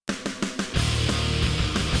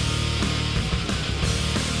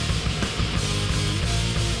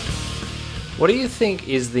What do you think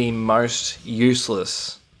is the most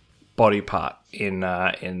useless body part in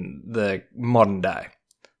the modern day?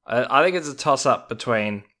 I think it's a toss-up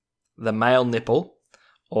between the male nipple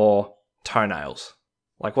or toenails.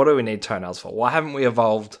 Like, what do we need toenails for? Why haven't we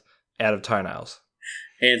evolved out of toenails?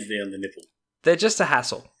 Hands down the nipple. They're just a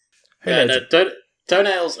hassle.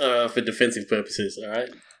 Toenails are for defensive purposes, all right?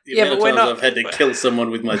 The Yeah, amount but of we're times not- I've had to kill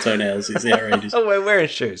someone with my toenails is outrageous. Oh, we're wearing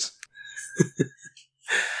shoes.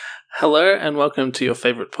 Hello and welcome to your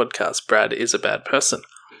favourite podcast, Brad is a Bad Person.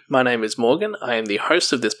 My name is Morgan, I am the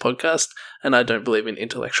host of this podcast, and I don't believe in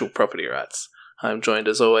intellectual property rights. I am joined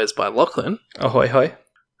as always by Lachlan, Ahoy, hoy.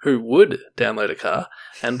 who would download a car,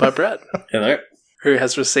 and by Brad, Hello. who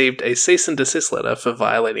has received a cease and desist letter for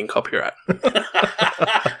violating copyright.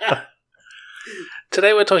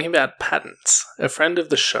 Today we're talking about patents. A friend of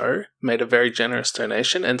the show made a very generous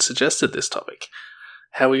donation and suggested this topic.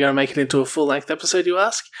 How are we going to make it into a full-length episode, you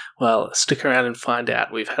ask? Well, stick around and find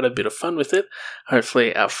out. We've had a bit of fun with it.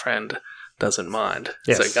 Hopefully our friend doesn't mind.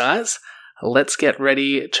 Yes. So guys, let's get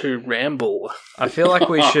ready to ramble. I feel like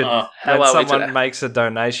we should, How when are we someone today? makes a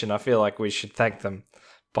donation, I feel like we should thank them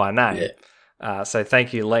by name. So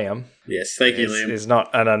thank you, Liam. Yes, thank you, Liam. Is not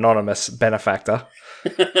an anonymous benefactor.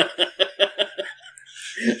 A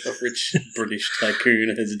rich British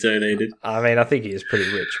tycoon has donated. I mean, I think he is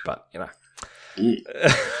pretty rich, but, you know.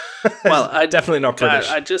 Well, I definitely not British.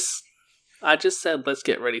 I just said let's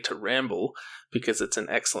get ready to ramble because it's an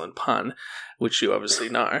excellent pun, which you obviously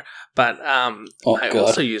know. But I God.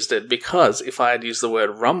 also used it because if I had used the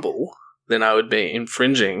word rumble, then I would be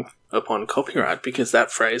infringing upon copyright because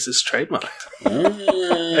that phrase is trademarked.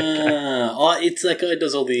 Oh, it's that guy who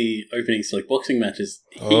does all the openings to like boxing matches.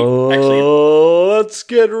 Let's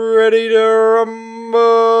get ready to rumble.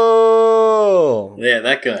 Yeah,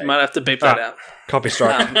 that guy. You might have to beep that out. Copy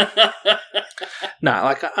strike. No,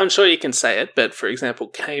 like I'm sure you can say it, but for example,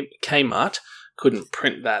 Kmart couldn't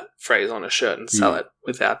print that phrase on a shirt and sell it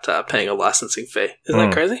without paying a licensing fee. Isn't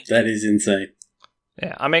that crazy? That is insane.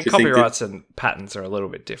 Yeah, I mean, Do you think copyrights and patents are a little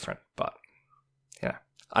bit different, but, you know,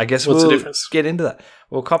 I guess What's the we'll difference? get into that.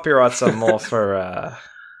 Well, copyrights are more for,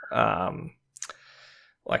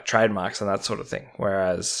 like, trademarks and that sort of thing,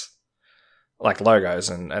 whereas, like, logos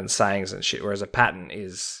and sayings and shit, whereas a patent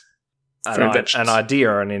is For inventions. an idea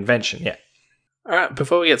or an invention, yeah. All right,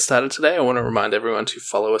 before we get started today, I want to remind everyone to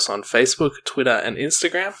follow us on Facebook, Twitter, and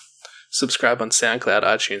Instagram. Subscribe on SoundCloud,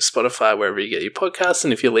 iTunes, Spotify, wherever you get your podcasts.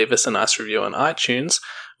 And if you leave us a nice review on iTunes,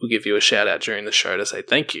 we'll give you a shout out during the show to say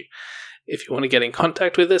thank you. If you want to get in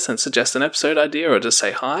contact with us and suggest an episode idea or just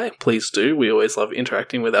say hi, please do. We always love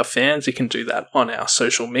interacting with our fans. You can do that on our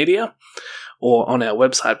social media or on our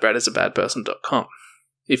website, bradisabadperson.com.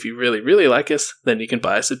 If you really, really like us, then you can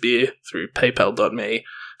buy us a beer through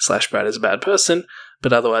paypal.me/bradisabadperson.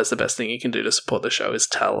 But otherwise, the best thing you can do to support the show is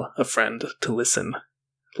tell a friend to listen.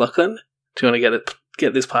 Lachlan, do you want to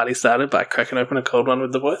get this party started by cracking open a cold one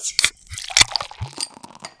with the boys?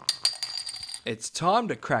 It's time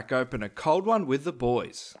to crack open a cold one with the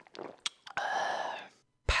boys.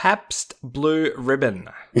 Pabst Blue Ribbon.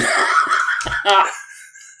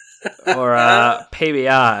 Or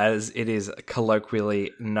PBR, as it is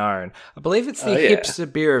colloquially known. I believe it's the hipster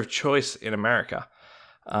beer of choice in America.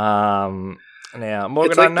 Now,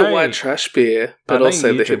 Morgan, It's like I know the white trash beer, I but know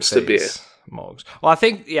also the YouTube hipster beer. these, Morgs. Well, I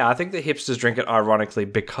think the hipsters drink it ironically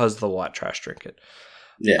because the white trash drink it.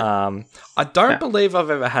 Yeah. I don't believe I've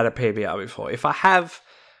ever had a PBR before. If I have,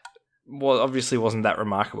 well, obviously wasn't that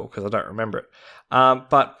remarkable because I don't remember it.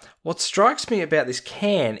 But what strikes me about this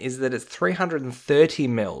can is that it's 330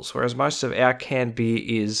 mils, whereas most of our canned beer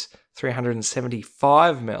is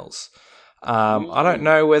 375 mils. I don't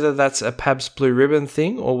know whether that's a Pabst Blue Ribbon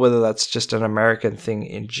thing or whether that's just an American thing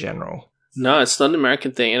in general. No, it's not an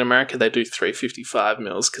American thing. In America, they do 355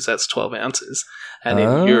 mils because that's 12 ounces. And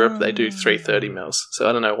in Europe, they do 330 mils. So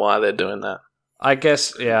I don't know why they're doing that. I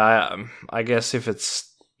guess, I guess if it's,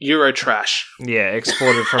 Euro trash.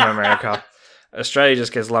 exported from America, Australia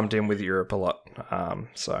just gets lumped in with Europe a lot.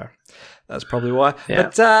 So that's probably why. Yeah.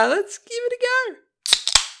 But let's give it a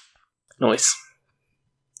go. Nice.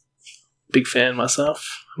 Big fan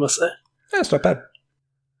myself, I must say. That's not bad.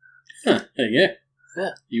 Huh, there you go.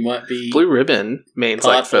 Yeah. You might be... Blue ribbon means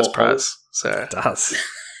Part like first or prize. So It does.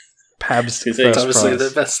 Pabst It's first obviously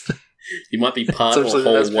prize. the best. You might be part It's or absolutely the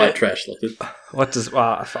whole best white bit. trash. Like What does?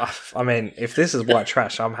 Well, I mean, if this is white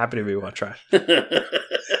trash, I'm happy to be white trash.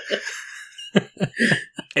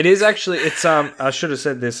 It is actually. It's I should have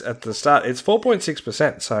said this at the start. It's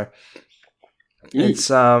 4.6%, so it's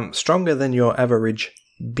stronger than your average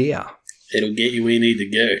beer. It'll get you where you need to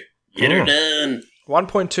go. Get her done.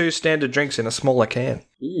 1.2 standard drinks in a smaller can.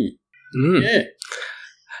 Yeah.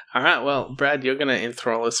 All right, well, Brad, you're going to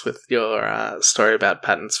enthrall us with your story about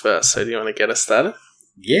patents first. So do you want to get us started?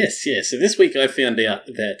 Yes. So this week I found out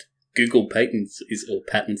that Google patents is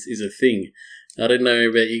a thing. I don't know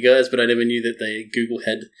about you guys, but I never knew that Google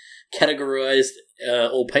had categorized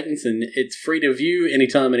all patents, and it's free to view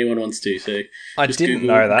anytime anyone wants to. So I didn't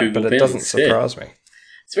know that, but it doesn't surprise me.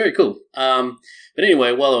 It's very cool. But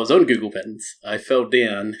anyway, while I was on Google Patents, I fell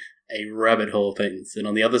down a rabbit hole of patents, and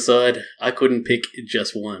on the other side, I couldn't pick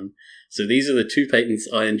just one. So these are the two patents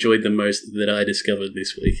I enjoyed the most that I discovered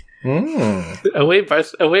this week. Are we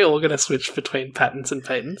all going to switch between patents and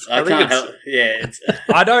patents? I can't help. Yeah,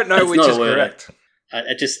 I don't know which is correct.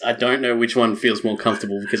 I don't know which one feels more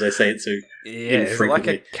comfortable because I say it so is it like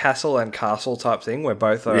a castle and castle type thing where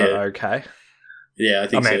both are okay? Yeah, I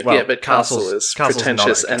think so. Well, but castle is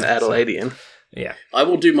pretentious and Adelaidean. Yeah. I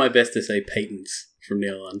will do my best to say patents from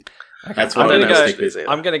now on. Okay. That's what I'm going to stick with.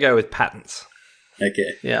 I'm going to go with patents.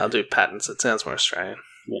 Okay. Yeah, I'll do patents. It sounds more Australian.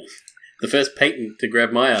 Well, the first patent to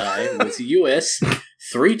grab my eye was US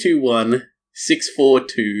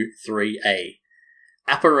 321642-3A.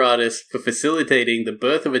 Apparatus for facilitating the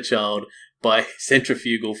birth of a child by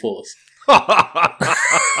centrifugal force.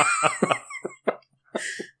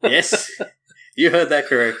 Yes, you heard that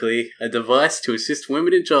correctly. A device to assist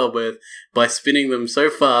women in childbirth by spinning them so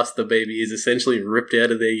fast the baby is essentially ripped out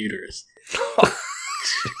of their uterus.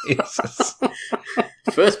 Jesus.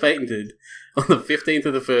 First patented on the 15th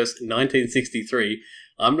of the 1st, 1963.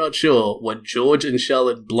 I'm not sure what George and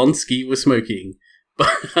Charlotte Blonsky were smoking,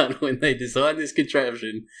 but when they designed this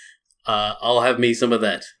contraption, I'll have me some of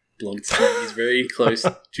that. Blonsky is very close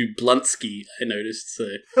to Blunsky, I noticed, so...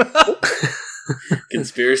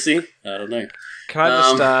 Conspiracy? I don't know. Can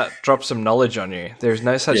I just drop some knowledge on you? There's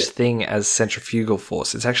no such thing as centrifugal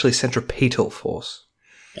force. It's actually centripetal force.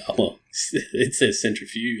 Oh, well, it says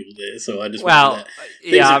centrifugal there, so I just... Well,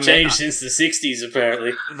 things have changed since the 60s,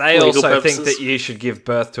 apparently. They also think that you should give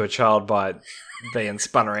birth to a child by being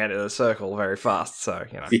spun around in a circle very fast, so,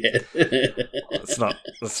 you know. Yeah.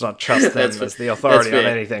 let's not trust them as the authority on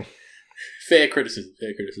anything. Fair criticism.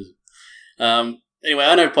 Anyway,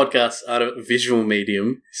 I know podcasts are a visual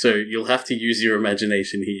medium, so you'll have to use your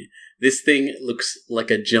imagination here. This thing looks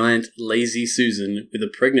like a giant lazy Susan with a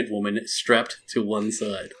pregnant woman strapped to one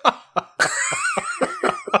side.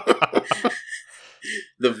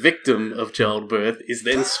 The victim of childbirth is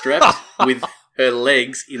then strapped with her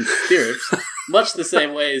legs in stirrups, much the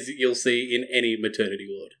same way as you'll see in any maternity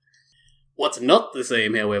ward. What's not the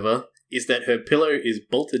same, however, is that her pillow is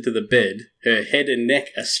bolted to the bed, her head and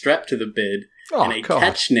neck are strapped to the bed, and a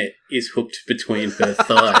catch net is hooked between her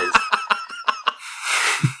thighs.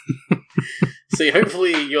 So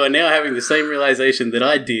hopefully you are now having the same realization that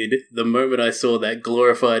I did the moment I saw that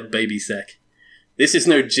glorified baby sack. This is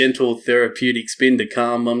no gentle therapeutic spin to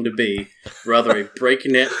calm mum-to-be, rather a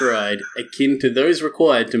breakneck ride akin to those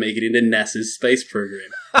required to make it into NASA's space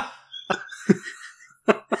program.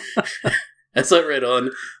 As I read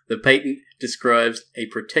on, the patent describes a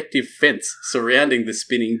protective fence surrounding the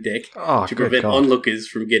spinning deck to prevent onlookers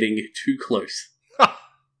from getting too close.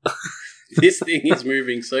 This thing is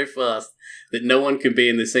moving so fast that no one can be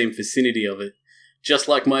in the same vicinity of it, just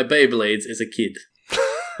like my Beyblades as a kid.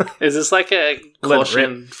 Is this like a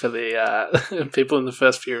caution for the people in the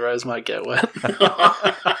first few rows might get wet?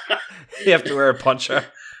 You have to wear a poncho.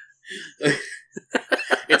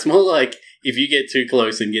 It's more like if you get too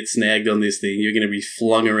close and get snagged on this thing, you're going to be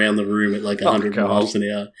flung around the room at like 100 miles an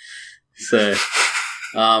hour. So,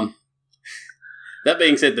 that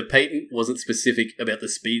being said, the patent wasn't specific about the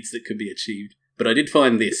speeds that could be achieved, but I did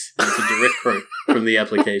find this. It's a direct quote from the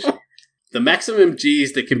application. The maximum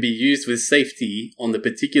Gs that can be used with safety on the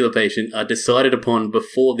particular patient are decided upon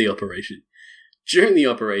before the operation. During the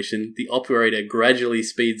operation, the operator gradually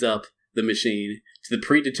speeds up the machine to the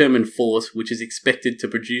predetermined force which is expected to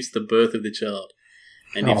produce the birth of the child.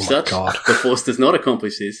 And if the force does not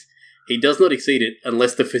accomplish this, he does not exceed it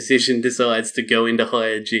unless the physician decides to go into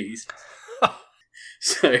higher Gs.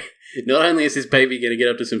 So, not only is this baby going to get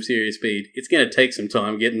up to some serious speed, it's going to take some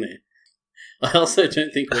time getting there. I also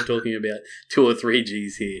don't think we're talking about 2 or 3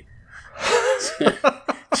 Gs here. So,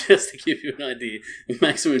 just to give you an idea, the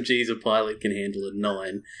maximum Gs a pilot can handle at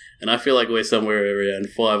 9, and I feel like we're somewhere around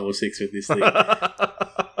 5 or 6 with this thing.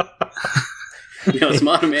 Now, a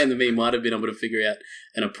smarter man than me might have been able to figure out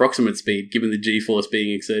an approximate speed given the G-force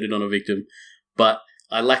being exerted on a victim, but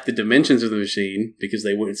I lack the dimensions of the machine because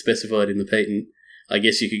they weren't specified in the patent. I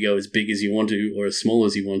guess you could go as big as you want to or as small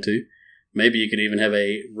as you want to. Maybe you could even have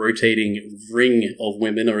a rotating ring of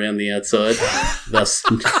women around the outside, thus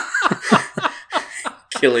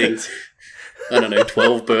killing I don't know,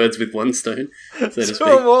 12 birds with one stone, so to Two speak.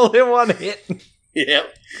 them all in one hit.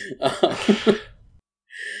 Yep.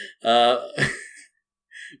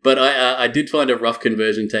 But I did find a rough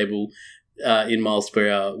conversion table in miles per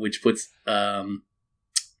hour, which puts, at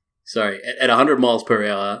 100 miles per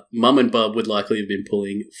hour, Mum and Bub would likely have been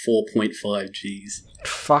pulling 4.5 Gs.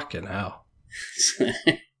 Fucking hell.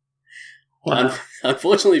 Wow.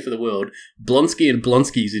 Unfortunately for the world, Blonsky and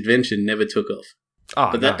Blonsky's invention never took off. Oh,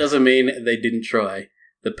 But that no. doesn't mean they didn't try.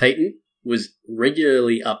 The patent was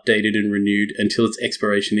regularly updated and renewed until its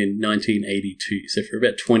expiration in 1982. So for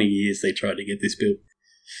about 20 years, they tried to get this built.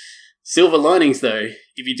 Silver linings, though.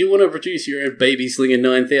 If you do want to produce your own Baby Slinger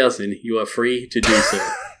 9000, you are free to do so.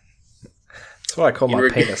 That's what I call my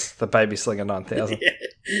penis, the Baby Slinger 9000. Yeah.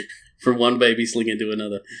 From one Baby Slinger to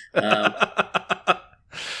another.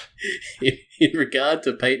 In regard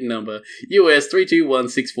to patent number US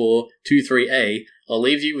 3216423A, I'll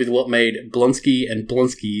leave you with what made Blonsky and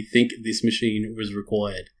Blonsky think this machine was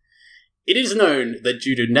required. It is known that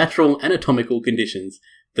due to natural anatomical conditions,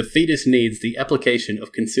 the fetus needs the application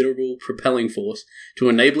of considerable propelling force to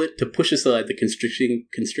enable it to push aside the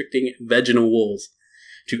constricting vaginal walls,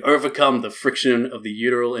 to overcome the friction of the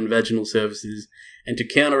uteral and vaginal surfaces, and to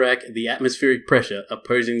counteract the atmospheric pressure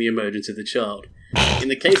opposing the emergence of the child. In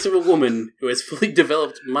the case of a woman who has fully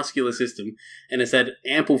developed muscular system and has had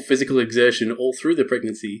ample physical exertion all through the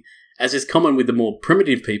pregnancy, as is common with the more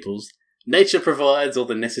primitive peoples, nature provides all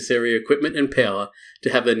the necessary equipment and power to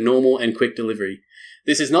have a normal and quick delivery.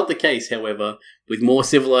 This is not the case, however, with more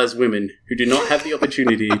civilized women who do not have the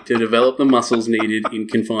opportunity to develop the muscles needed in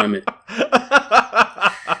confinement.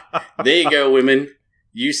 There you go, women.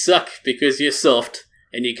 You suck because you're soft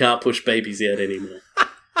and you can't push babies out anymore.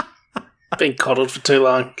 Been coddled for too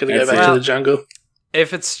long. Gonna go That's back it. to the jungle.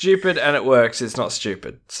 If it's stupid and it works, it's not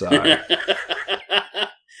stupid. So I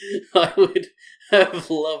would have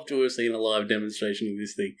loved to have seen a live demonstration of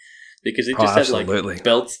this thing because it just had absolutely. like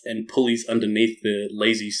belts and pulleys underneath the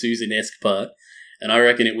Lazy Susan-esque part, and I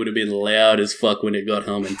reckon it would have been loud as fuck when it got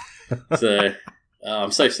humming. So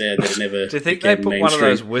I'm so sad that it never. Do you think they became put one of mainstream.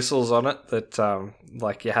 those whistles on it that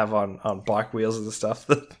like you have on bike wheels and stuff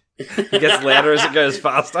that it gets louder as it goes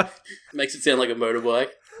faster? Makes it sound like a motorbike.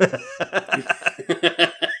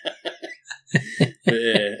 But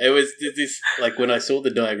yeah, it was this like when I saw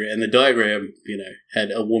the diagram, and the diagram,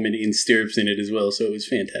 had a woman in stirrups in it as well, so it was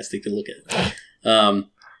fantastic to look at.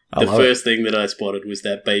 The first thing that I spotted was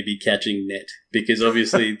that baby catching net, because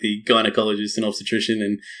obviously the gynecologist and obstetrician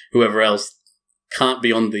and whoever else can't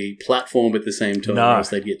be on the platform at the same time, No. or else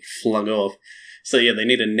they'd get flung off. So yeah, they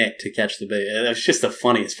need a net to catch the baby. It was just the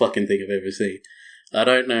funniest fucking thing I've ever seen. I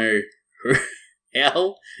don't know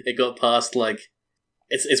how it got past, like,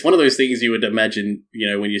 it's one of those things you would imagine,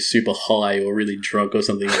 when you're super high or really drunk or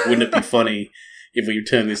something. Like, wouldn't it be funny if we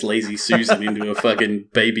turn this Lazy Susan into a fucking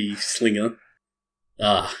baby slinger?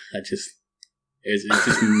 It's just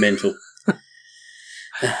mental.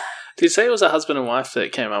 Did you say it was a husband and wife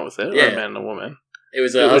that came up with it, or Yeah. a man and a woman? It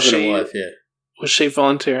was a Was husband she- and wife, yeah. Was she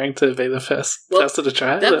volunteering to be the first person to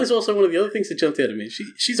try it? That was also one of the other things that jumped out at me.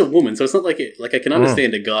 She's a woman, so it's not like I can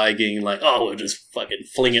understand a guy getting like, oh, we'll just fucking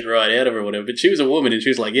fling it right out of her or whatever. But she was a woman, and she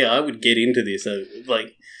was like, yeah, I would get into this.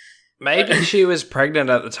 Maybe she was pregnant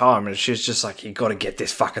at the time and she was just like, you got to get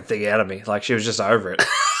this fucking thing out of me. Like she was just over it.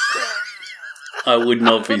 I would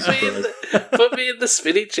not be surprised. Put me in the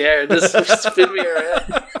spinny chair and just spin me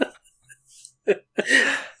around.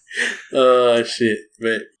 Oh shit!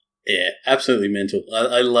 But yeah, absolutely mental.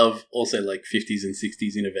 I love also like 50s and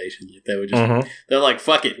 60s innovation. Like they were just they're like,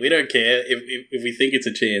 fuck it, we don't care if we think it's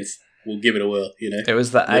a chance, we'll give it a whirl. It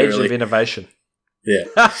was the age of innovation. Yeah,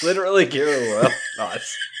 literally give it a whirl.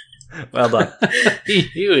 Nice. Well done.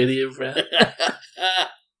 You idiot, bro.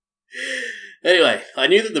 Anyway, I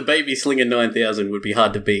knew that the Baby Slinger 9000 would be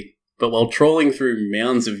hard to beat, but while trawling through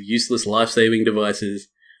mounds of useless life-saving devices,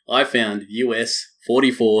 I found US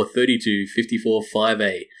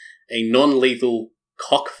 44-32-54-5A, a non-lethal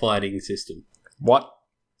cockfighting system. What?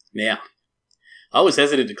 Now, I was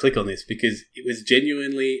hesitant to click on this because it was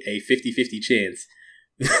genuinely a 50-50 chance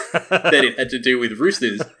that it had to do with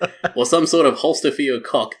roosters or some sort of holster for your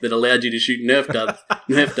cock that allowed you to shoot Nerf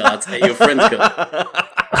darts at your friend's cock.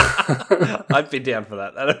 I'd be down for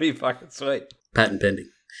that. That'd be fucking sweet. Patent pending.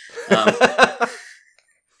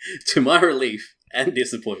 To my relief and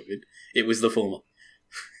disappointment, it was the former.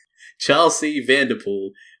 Charles C.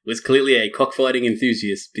 Vanderpool was clearly a cockfighting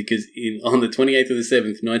enthusiast because on the 28th of the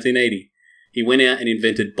 7th, 1980, he went out and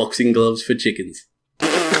invented boxing gloves for chickens.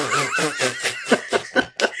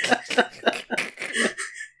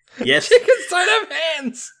 Yes. Chickens don't have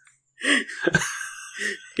hands.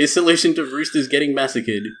 His solution to roosters getting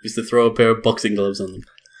massacred was to throw a pair of boxing gloves on them.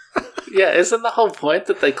 Yeah, isn't the whole point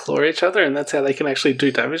that they claw each other and that's how they can actually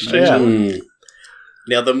do damage to each Yeah. other?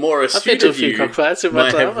 Now, the more I've been astute to a of few you cockfights in my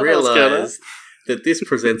might time. have I know what's going on. realised that this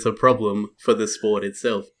presents a problem for the sport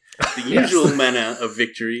itself. The Yes. usual manner of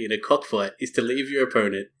victory in a cockfight is to leave your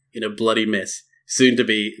opponent in a bloody mess, soon to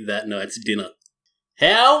be that night's dinner.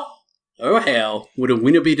 How, oh how, would a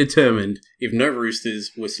winner be determined if no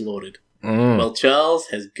roosters were slaughtered? Well, Charles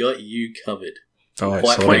has got you covered. Oh, I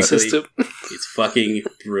Quite saw Point that. frankly, system. it's fucking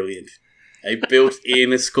brilliant. A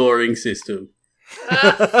built-in scoring system.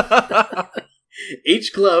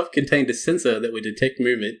 Each glove contained a sensor that would detect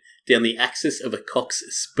movement down the axis of a cock's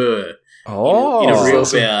spur. Oh, In a real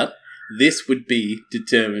awesome. bout, this would be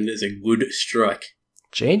determined as a good strike.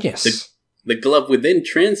 genius. The glove would then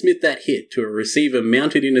transmit that hit to a receiver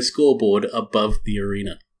mounted in a scoreboard above the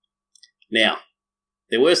arena. Now,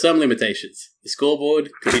 there were some limitations. The scoreboard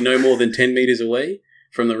could be no more than 10 metres away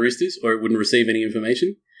from the roosters, or it wouldn't receive any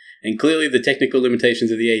information. And clearly the technical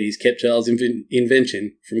limitations of the 80s kept Charles'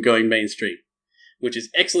 invention from going mainstream. Which is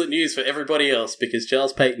excellent news for everybody else, because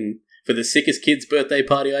Charles' patent for the sickest kid's birthday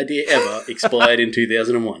party idea ever expired in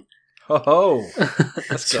 2001. Oh,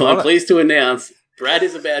 let's So go I'm on it. pleased to announce Brad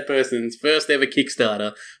is a Bad Person's first ever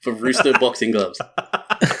Kickstarter for Rooster boxing gloves.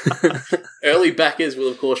 Early backers will,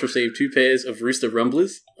 of course, receive 2 pairs of Rooster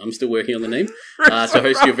Rumblers. I'm still working on the name. To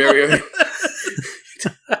host your very own...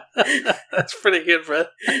 That's pretty good, Brad.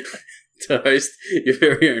 to host your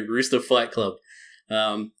very own Rooster Fight Club.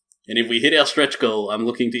 And if we hit our stretch goal, I'm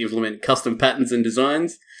looking to implement custom patterns and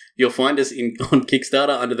designs. You'll find us on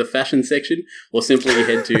Kickstarter under the fashion section, or simply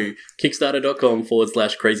head to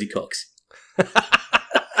kickstarter.com/crazycocks.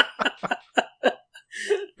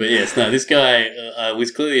 But yes, no, this guy was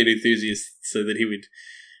clearly an enthusiast, so that he would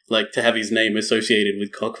like to have his name associated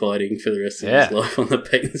with cockfighting for the rest of his life on the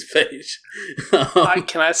patents page. I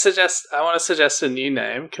want to suggest a new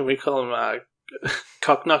name. Can we call them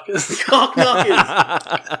Cockknockers?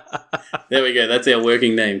 Cockknockers! There we go, that's our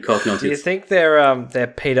working name, Cockknockers. Do you think they're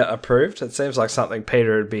PETA approved? It seems like something PETA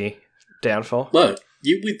would be down for. Well,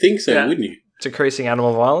 you would think so, Yeah. wouldn't you? Decreasing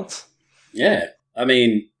animal violence. Yeah. I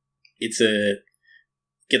mean, it's a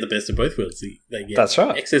get the best of both worlds. They get That's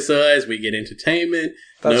right. exercise, we get entertainment.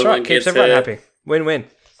 That's no right. one Keeps gets everyone hurt. happy. Win-win.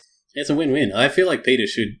 It's a win-win. I feel like Peter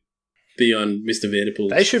should be on Mr.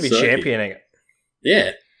 Vanderpool's They should be circuit. championing it.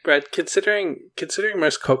 Yeah. Brad, considering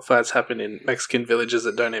most cockfights happen in Mexican villages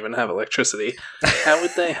that don't even have electricity, how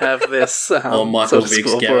would they have this Or Michael sort of Vick's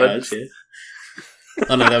scoreboard? garage, yeah.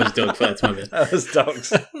 Oh no, that was dog fights, my bad. That was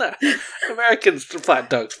dogs. No, Americans fight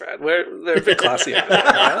dogs, Brad. They're a bit classy over there,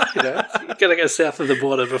 right? You know, you gotta go south of the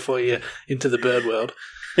border before you're into the bird world.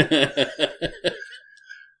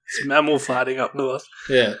 It's mammal fighting up north.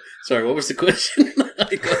 Yeah. Sorry, what was the question?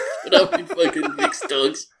 I got put up in fucking Vick's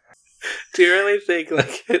dogs. Do you really think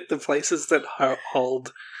like the places that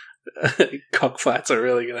hold cockfights are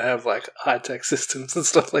really going to have like high-tech systems and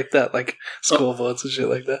stuff like that, like scoreboards and shit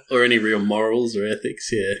like that? Or any real morals or ethics,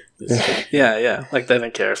 yeah. Yeah. Like they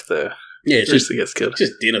don't care if the Yeah, it's rooster gets killed.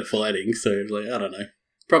 just dinner fighting, so like I don't know.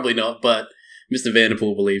 Probably not, but Mr.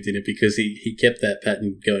 Vanderpool believed in it because he kept that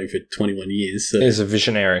patent going for 21 years. So He's a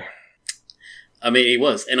visionary. I mean, he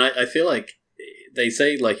was, and I feel like they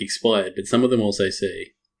say like expired, but some of them also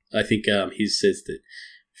say, I think his says that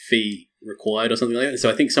fee required or something like that. So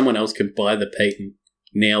I think someone else can buy the patent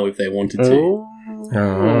now if they wanted to.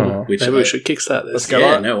 Oh. Which Maybe I- we should kickstart this. Let's go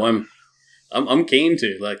Yeah, on. no, I'm keen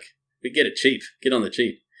to like we get it cheap, get on the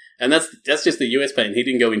cheap, and that's just the US patent. He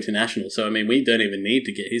didn't go international, so I mean we don't even need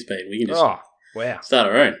to get his patent. We can just Oh, wow. start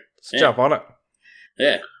our own. Let's Yeah. jump on it.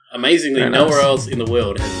 Yeah, amazingly, Very nowhere nice. else in the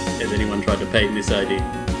world has anyone tried to patent this idea.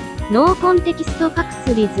 ノーコンテキストファク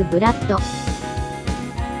ス with ブラッド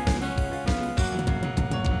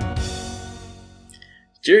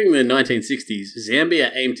During the 1960s,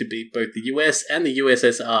 Zambia aimed to beat both the US and the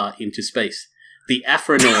USSR into space. The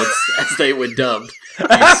Afronauts, as they were dubbed,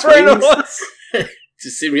 used swings to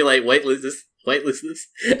simulate weightlessness,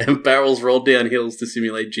 and barrels rolled down hills to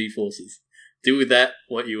simulate G-forces. Do with that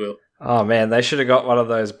what you will. Oh, man, they should have got one of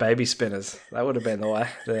those baby spinners. That would have been the way.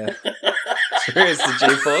 Yeah. Experience the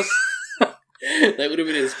G-force. They would have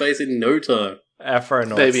been in space in no time.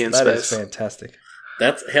 Afronauts. Baby in That is space. fantastic.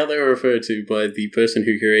 That's how they were referred to by the person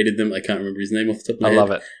who created them. I can't remember his name off the top of my I head.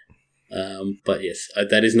 love it. But yes,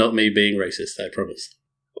 that is not me being racist, I promise.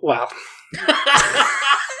 Wow.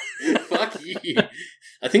 Fuck you.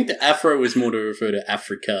 I think the afro was more to refer to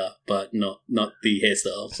Africa, but not the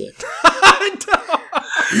hairstyle. So I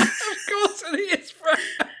know. Of course it is, bro.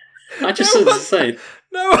 I just said the same.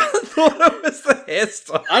 No one thought it was the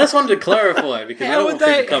hairstyle. I just wanted to clarify because I How don't would want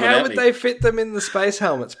people they? coming How at would me. they fit them in the space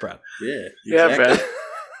helmets, Brad? Yeah, Yeah, exactly. Brad.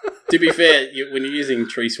 To be fair, when you're using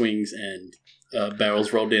tree swings and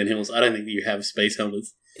barrels rolled down hills, I don't think you have space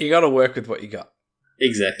helmets. You got to work with what you got.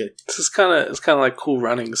 Exactly. It's kind of like Cool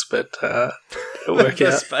Runnings, but it'll work The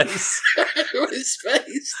out. space. What is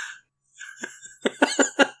space?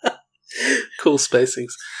 Cool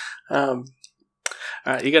spacings. All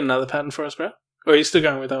right, you got another pattern for us, bro? Or are you still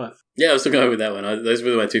going with that one? Yeah, I was still going with that one. Those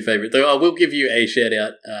were my two favourite. Though I will give you a shout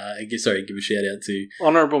out. Give a shout out to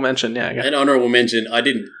Honourable mention, yeah. Okay. an honourable mention. I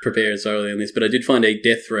didn't prepare solely on this, but I did find a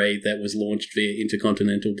death ray that was launched via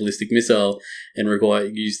intercontinental ballistic missile and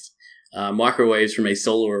used microwaves from a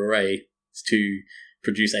solar array to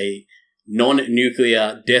produce a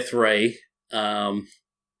non-nuclear death ray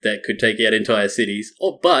that could take out entire cities.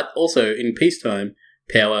 But also in peacetime,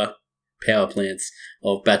 power plants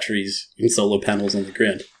of batteries and solar panels on the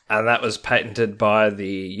ground. And that was patented by the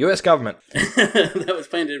US government. That was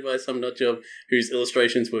painted by some nutjob whose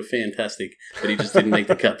illustrations were fantastic, but he just didn't make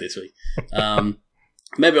the cut this week.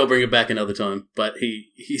 Maybe I'll bring it back another time, but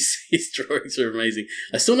his drawings are amazing.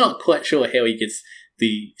 I'm still not quite sure how he gets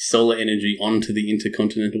the solar energy onto the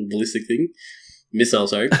intercontinental ballistic missile,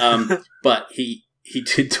 sorry. But he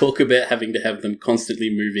did talk about having to have them constantly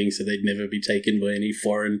moving so they'd never be taken by any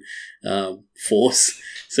foreign force.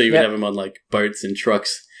 So you would have them on like boats and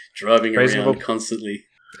trucks driving Reasonable. around constantly.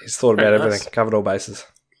 He's thought about Very nice. everything, covered all bases.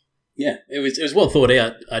 Yeah, it was well thought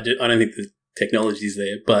out. I don't think the technology's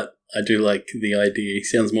there, but I do like the idea. It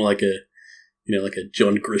sounds more like like a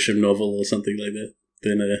John Grisham novel or something like that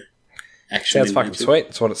than a action. Sounds fucking adventure. sweet.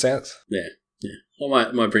 That's what it sounds. Yeah.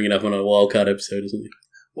 I might bring it up on a wildcard episode or something.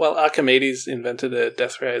 Well, Archimedes invented a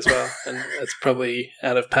death ray as well, and it's probably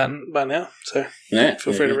out of patent by now, so Yeah,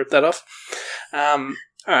 feel free to rip that off. All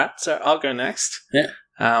right, so I'll go next. Yeah.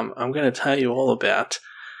 I'm going to tell you all about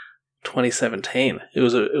 2017. It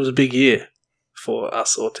was a big year for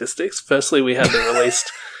us autistics. Firstly, we had the release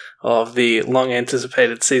of the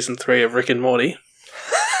long-anticipated Season 3 of Rick and Morty,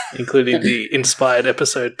 including the inspired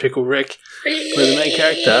episode Pickle Rick, where the main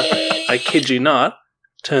character, I kid you not,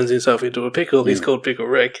 turns himself into a pickle. He's called Pickle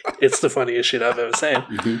Rick. It's the funniest shit I've ever seen.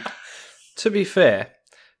 Mm-hmm. To be fair,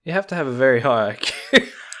 you have to have a very high IQ.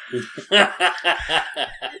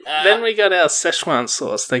 Then we got our Szechuan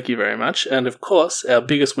sauce, thank you very much. And of course, our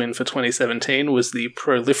biggest win for 2017 was the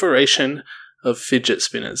proliferation of fidget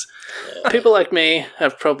spinners. People like me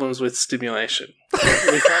have problems with stimulation. We find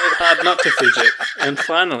it hard not to fidget. And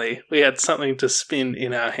finally, we had something to spin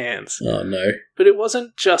in our hands. Oh no. But it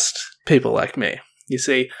wasn't just people like me. You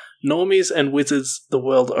see, normies and wizards the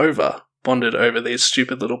world over bonded over these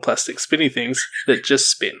stupid little plastic spinny things that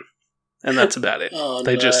just spin. And that's about it. Oh,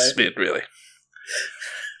 They no. just spin, really.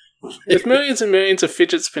 With millions and millions of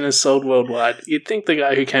fidget spinners sold worldwide, you'd think the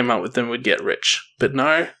guy who came up with them would get rich. But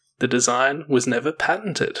no, the design was never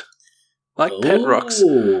patented. Like pet rocks,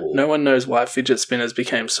 Ooh. no one knows why fidget spinners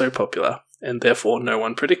became so popular, and therefore no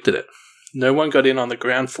one predicted it. No one got in on the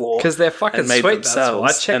ground floor Because they're fucking and made sweet. That's why.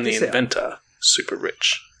 themselves Check and the this out. inventor super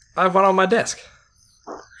rich. I have one on my desk.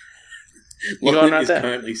 You got one Lachlan right is there.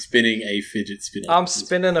 currently spinning a fidget spinner. I'm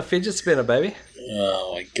spinning a fidget spinner, baby.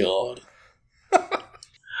 Oh my god.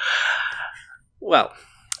 Well,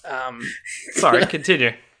 Sorry,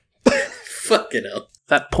 continue. Fucking hell.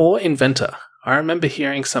 that poor inventor. I remember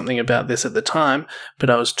hearing something about this at the time, but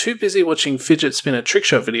I was too busy watching fidget spinner trick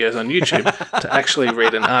shot videos on YouTube to actually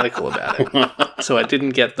read an article about it. So I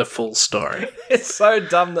didn't get the full story. It's so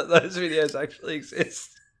dumb that those videos actually exist.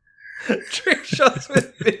 Trick shots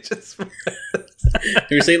with fidget spinners. Have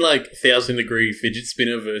you seen like 1,000-degree fidget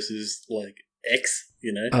spinner versus like X?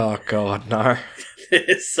 You know, Oh, God, no.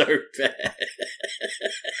 they're so bad.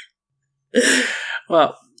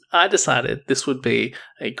 Well, I decided this would be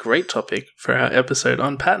a great topic for our episode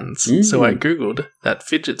on patents. So I Googled that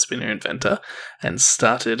fidget spinner inventor and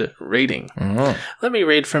started reading. Let me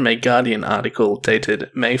read from a Guardian article dated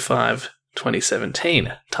May 5,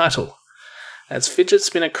 2017. Title: As fidget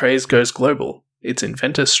spinner craze goes global, its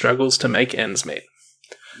inventor struggles to make ends meet.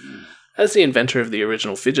 As the inventor of the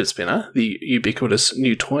original fidget spinner, the ubiquitous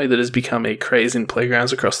new toy that has become a craze in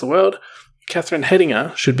playgrounds across the world, Catherine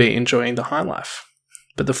Hedinger should be enjoying the high life.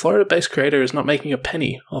 But the Florida-based creator is not making a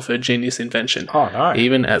penny off her genius invention, Oh, no.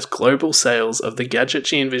 even as global sales of the gadget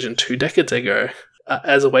she envisioned 2 decades ago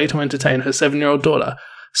as a way to entertain her 7-year-old daughter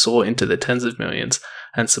soar into the tens of millions,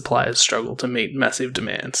 and suppliers struggle to meet massive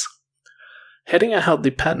demands. Hedinger held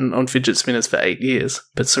the patent on fidget spinners for 8 years,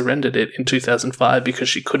 but surrendered it in 2005 because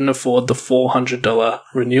she couldn't afford the $400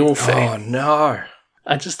 renewal fee. Oh, no.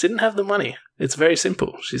 I just didn't have the money. It's very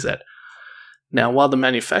simple, she said. Now, while the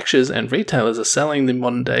manufacturers and retailers are selling the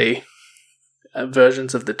modern-day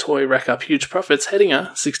versions of the toy rack up huge profits,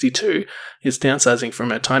 Hedinger, 62, is downsizing from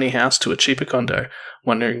her tiny house to a cheaper condo,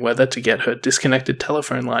 wondering whether to get her disconnected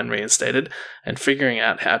telephone line reinstated and figuring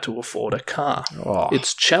out how to afford a car. Oh.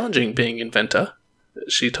 It's challenging being inventor,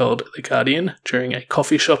 she told The Guardian during a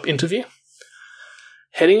coffee shop interview.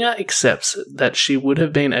 Hedinger accepts that she would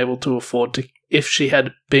have been able to afford to, if she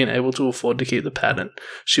had been able to afford to keep the patent,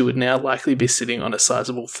 she would now likely be sitting on a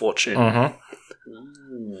sizable fortune. Uh-huh.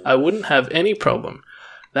 I wouldn't have any problem.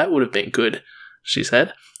 That would have been good, she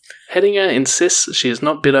said. Hedinger insists she is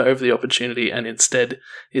not bitter over the opportunity and instead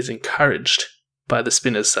is encouraged by the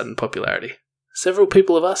spinner's sudden popularity. Several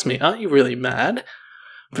people have asked me, aren't you really mad?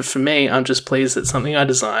 But for me, I'm just pleased that something I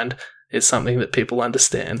designed is something that people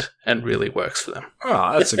understand and really works for them.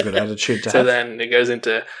 Oh, that's a good attitude to So have. then it goes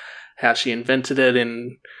into how she invented it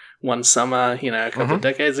in one summer, a couple of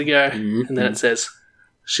decades ago. Mhm. And then it says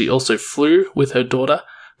she also flew with her daughter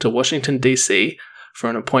to Washington, D.C. for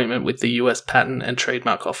an appointment with the U.S. Patent and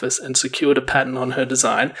Trademark Office and secured a patent on her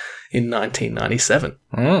design in 1997.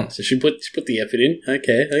 So she put the effort in.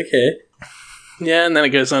 Okay. Yeah, and then it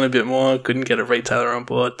goes on a bit more. Couldn't get a retailer on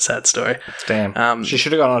board. Sad story. Damn. She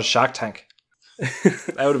should have gone on Shark Tank.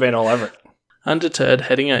 They would have been all over it. Undeterred,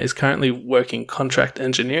 Hedinger is currently working contract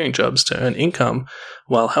engineering jobs to earn income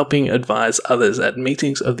while helping advise others at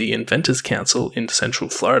meetings of the Inventors Council in Central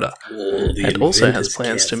Florida. And also has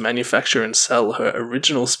plans to manufacture and sell her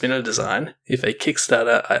original spinner design if a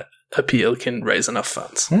Kickstarter appeal can raise enough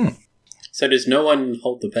funds. So does no one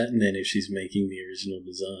hold the patent then if she's making the original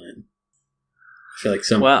design? I feel like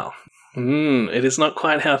some... Well, it is not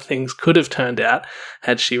quite how things could have turned out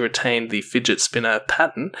had she retained the fidget spinner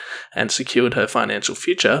patent and secured her financial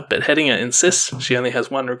future, but Hedinger insists she only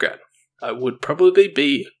has one regret. I would probably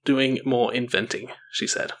be doing more inventing, she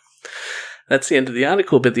said. That's the end of the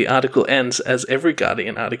article, but the article ends, as every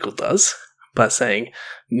Guardian article does, by saying,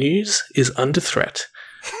 news is under threat.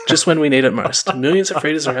 Just when we need it most, millions of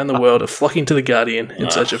readers around the world are flocking to The Guardian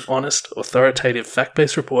in search of honest, authoritative,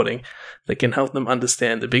 fact-based reporting that can help them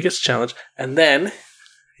understand the biggest challenge. And then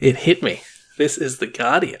it hit me. This is The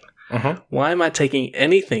Guardian. Why am I taking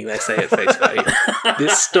anything they say at face value?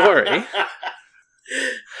 This story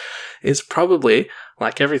is probably,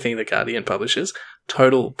 like everything The Guardian publishes,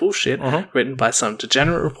 total bullshit written by some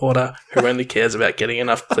degenerate reporter who only cares about getting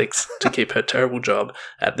enough clicks to keep her terrible job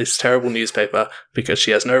at this terrible newspaper because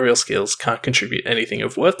she has no real skills, can't contribute anything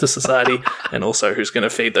of worth to society, and also who's going to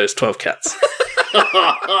feed those 12 cats.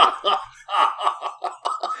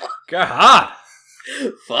 Go hard.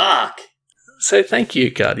 Fuck. So thank you,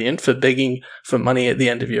 Guardian, for begging for money at the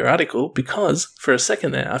end of your article, because for a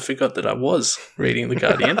second there I forgot that I was reading The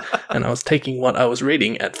Guardian and I was taking what I was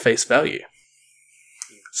reading at face value.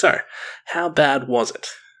 So, how bad was it?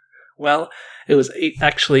 Well, it was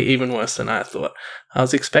actually even worse than I thought. I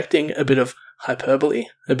was expecting a bit of hyperbole,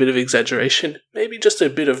 a bit of exaggeration, maybe just a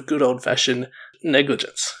bit of good old-fashioned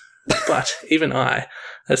negligence. But even I,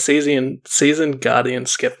 a seasoned Guardian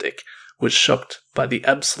skeptic, was shocked by the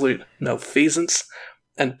absolute malfeasance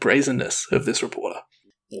and brazenness of this reporter.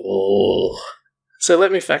 Oh. So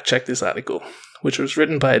let me fact-check this article, which was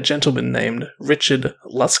written by a gentleman named Richard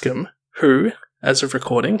Luscombe, who, as of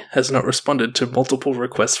recording, has not responded to multiple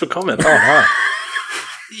requests for comment. Oh,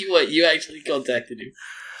 no. You actually contacted him?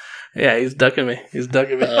 Yeah, he's ducking me.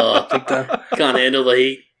 Oh. Big time. Can't handle the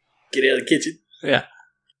heat. Get out of the kitchen. Yeah.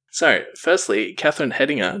 So, firstly, Catherine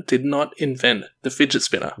Hedinger did not invent the fidget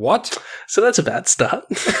spinner. What? So that's a bad start.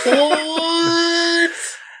 What?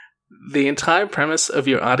 The entire premise of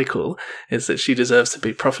your article is that she deserves to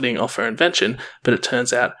be profiting off her invention, but it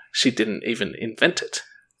turns out she didn't even invent it.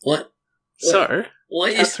 What? So,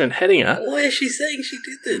 Catherine Hedinger... Why is she saying she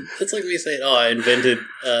didn't? That's like me saying, I invented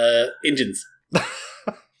engines.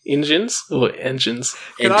 Engines or engines?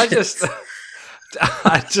 Can I just...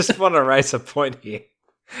 I just want to raise a point here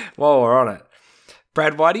while we're on it.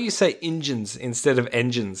 Brad, why do you say engines instead of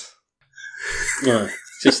engines? No,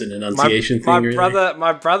 it's just an enunciation thing, really.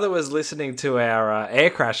 My brother was listening to our Air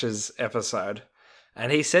Crashes episode,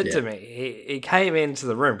 and he said to me, he came into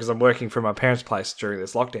the room, because I'm working from my parents' place during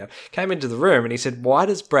this lockdown, came into the room and he said, why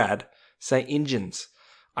does Brad say engines?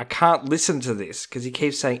 I can't listen to this because he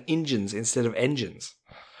keeps saying engines instead of engines.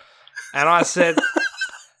 And I said,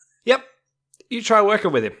 yep, you try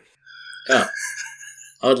working with him. Oh,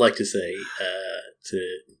 I would like to say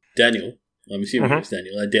to Daniel, I'm assuming it was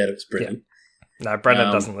Daniel, I doubt it was Brendan. Yeah. No,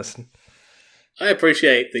 Brendan doesn't listen. I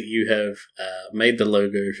appreciate that you have made the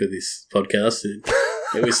logo for this podcast.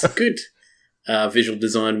 It was good visual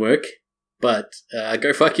design work, but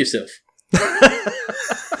go fuck yourself.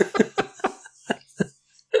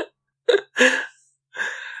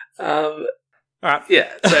 All right.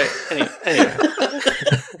 Yeah. So anyway.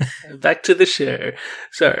 Back to the show.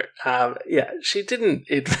 So, she didn't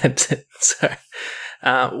invent it. So,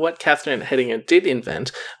 what Catherine Hedinger did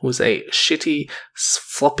invent was a shitty,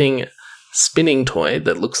 flopping, spinning toy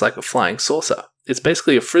that looks like a flying saucer. It's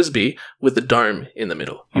basically a frisbee with a dome in the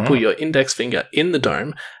middle. You put your index finger in the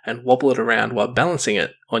dome and wobble it around while balancing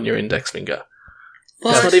it on your index finger.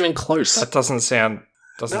 What? It's not even close. That doesn't sound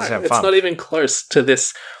fun. It's not even close to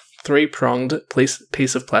this three-pronged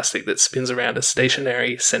piece of plastic that spins around a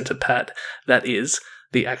stationary center pad that is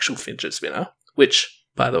the actual fidget spinner, which,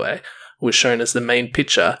 by the way, was shown as the main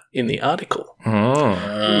picture in the article.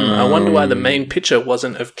 I wonder why the main picture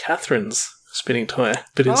wasn't of Catherine's spinning toy,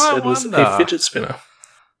 but instead was a fidget spinner.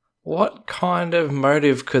 What kind of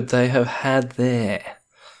motive could they have had there?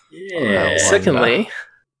 Yeah. Secondly,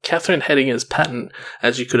 Catherine Hedinger's patent,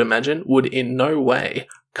 as you could imagine, would in no way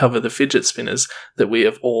cover the fidget spinners that we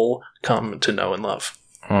have all come to know and love.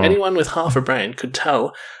 Anyone with half a brain could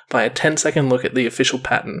tell by a 10-second look at the official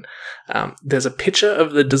patent. There's a picture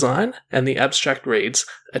of the design, and the abstract reads,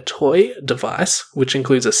 "A toy device, which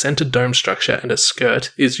includes a centered dome structure and a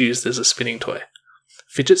skirt, is used as a spinning toy."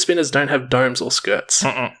 Fidget spinners don't have domes or skirts.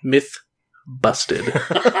 Myth busted.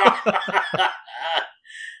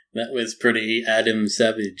 That was pretty Adam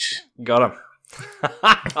Savage. Got him.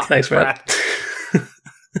 Thanks, Brad.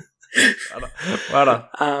 Well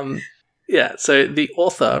done. So the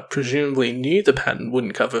author presumably knew the patent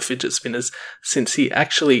wouldn't cover fidget spinners since he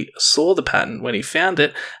actually saw the patent when he found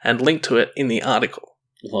it and linked to it in the article.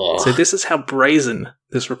 Oh. So this is how brazen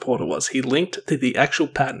this reporter was. He linked to the actual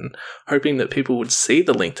patent, hoping that people would see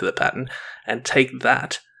the link to the patent and take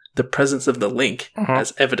that, the presence of the link,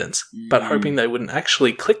 as evidence, but hoping they wouldn't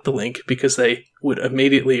actually click the link because they would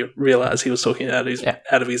immediately realize he was talking out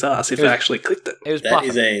of his ass if they actually clicked it. It was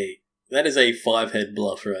That is a 5-head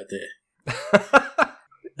bluff right there.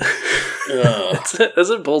 That's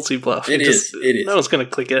a ballsy bluff. It is. No one's going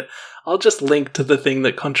to click it. I'll just link to the thing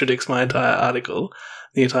that contradicts my entire article,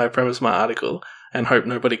 the entire premise of my article, and hope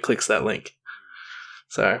nobody clicks that link.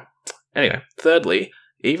 So, anyway, thirdly,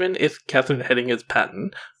 even if Catherine Hedinger's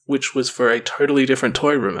patent, which was for a totally different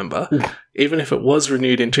toy, remember, even if it was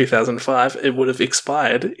renewed in 2005, it would have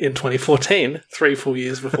expired in 2014, 3 full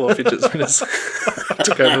years before fidget spinners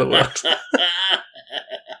took over the world.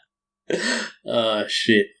 Oh,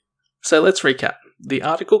 shit. So let's recap. The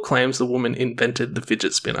article claims the woman invented the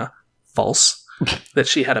fidget spinner. False. That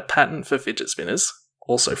she had a patent for fidget spinners.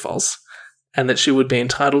 Also false. And that she would be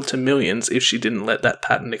entitled to millions if she didn't let that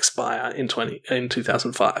patent expire in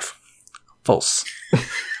 2005. False.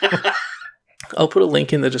 I'll put a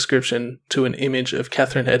link in the description to an image of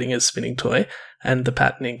Catherine Hedinger's spinning toy and the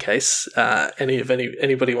patent in case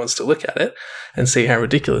anybody wants to look at it and see how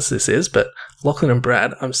ridiculous this is. But Lachlan and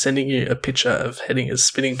Brad, I'm sending you a picture of Hedinger's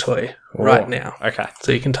spinning toy right now. Okay.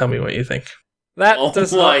 So you can tell me what you think. That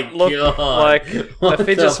does not look like a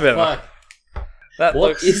fidget spinner. Fuck? That What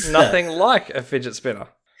looks is that? nothing like a fidget spinner.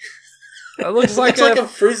 It looks like It's like a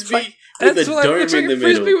frisbee with a dome looks like in the a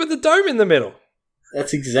frisbee middle. with a dome in the middle.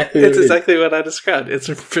 That's exactly It's what it is. exactly what I described. It's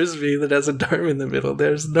a frisbee that has a dome in the middle.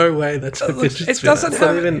 There's no way that's a fidget It spinner. doesn't It's not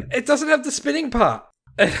have. even- It doesn't have the spinning part.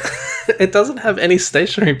 It doesn't have any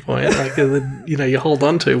stationary point, like you hold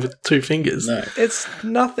on to with 2 fingers. No. It's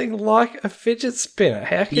nothing like a fidget spinner.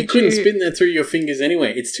 How could You couldn't spin that through your fingers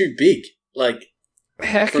anyway. It's too big. Like,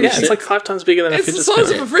 How could Yeah, it's like 5 times bigger than a It's the fidget size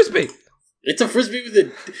spinner. of a frisbee. it's a frisbee with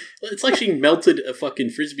a... It's like she melted a fucking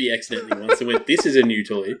frisbee accidentally once and went, this is a new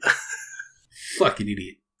toy. Fucking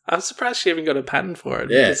idiot. I'm surprised she even got a patent for it.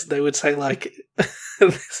 Yeah. Because they would say, like,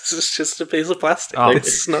 this is just a piece of plastic. Oh,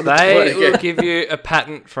 It's not a They toy. will give you a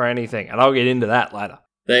patent for anything, and I'll get into that later.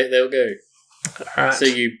 They'll go. All right. So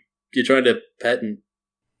you're trying to patent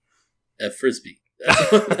a frisbee.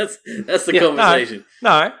 That's the conversation.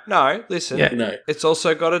 No, listen. Yeah. No. It's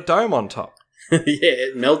also got a dome on top. Yeah,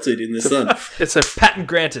 it melted in the sun. It's a Patent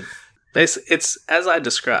granted. It's as I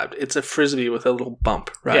described. It's a frisbee with a little bump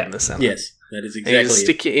right Yeah. in the center. Yes, that is And you exactly it.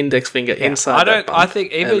 stick your index finger inside. that bump, I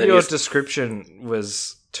think and even then your you- description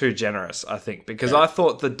was too generous. I think because I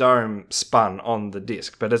thought the dome spun on the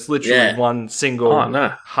disc, but it's literally Yeah. one single Oh,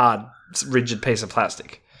 no. hard, rigid piece of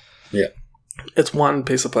plastic. Yeah. It's one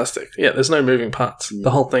piece of plastic. Yeah, there's no moving parts.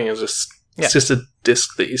 The whole thing is it's just a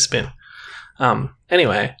disc that you spin.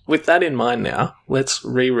 Anyway, with that in mind now, let's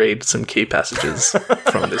reread some key passages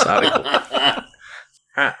from this article.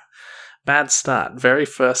 Alright. Bad start. Very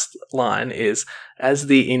first line is, as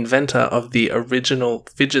the inventor of the original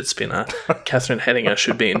fidget spinner, Catherine Hedinger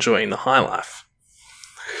should be enjoying the high life.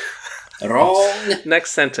 Wrong.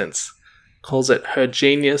 Next sentence. calls it her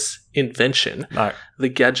genius invention, No. the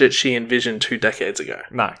gadget she envisioned 2 decades ago.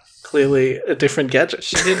 No. Clearly a different gadget.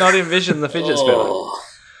 She did not envision the fidget spinner. Oh,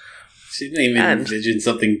 she didn't even envision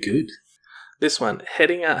something good. This one,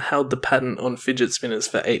 Hedinger held the patent on fidget spinners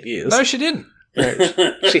for 8 years. No, she didn't.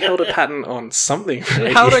 No, she held a patent on something for She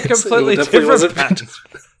 8 held a years. completely It definitely different wasn't patent.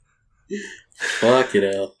 Fuck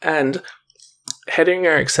it hell. And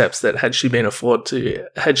Hedinger accepts that had she been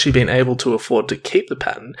able to afford to keep the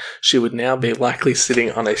patent, she would now be likely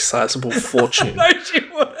sitting on a sizable fortune. No, she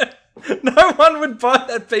wouldn't. No one would buy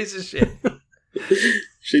that piece of shit.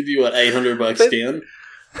 She'd be, what, $800 But- down?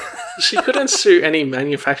 She couldn't sue any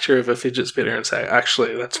manufacturer of a fidget spinner and say,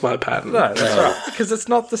 actually, that's my patent. No, that's right. Because it's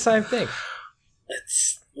not the same thing.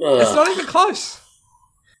 It's It's not even close.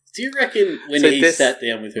 Do you reckon when So he this- sat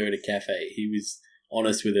down with her at a cafe, he was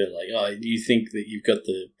honest with her, like, oh, do you think that you've got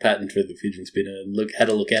the patent for the fidget spinner, and had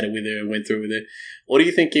a look at it with her and went through with her? Or do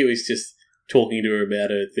you think he was just talking to her about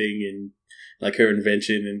her thing and, like, her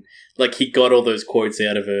invention, and, like, he got all those quotes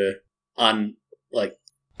out of her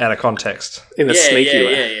Out of context. In a sneaky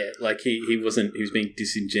way. Yeah. Like, he was being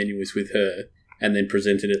disingenuous with her and then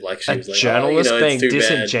presented it like she A was like, journalist oh, being it's too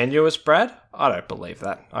disingenuous, Brad? I don't believe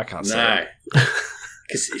that. I can't see bad. it. No.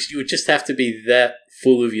 Because you would just have to be that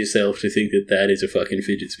full of yourself to think that that is a fucking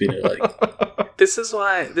fidget spinner. Like, This is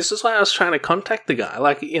why I was trying to contact the guy.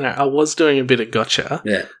 Like, I was doing a bit of gotcha.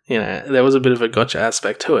 yeah. There was a bit of a gotcha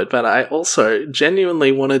aspect to it, but I also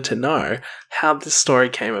genuinely wanted to know how this story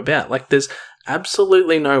came about. Like, there's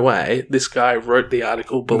absolutely no way this guy wrote the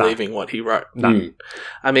article believing what he wrote. No. Mm.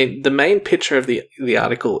 I mean, the main picture of the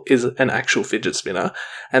article is an actual fidget spinner,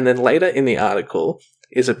 and then later in the article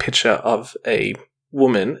is a picture of a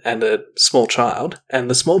woman and a small child, and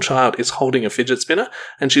the small child is holding a fidget spinner,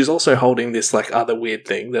 and she's also holding this like other weird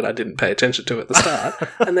thing that I didn't pay attention to at the start.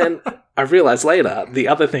 And then I realized later the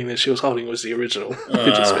other thing that she was holding was the original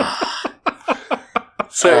fidget spinner.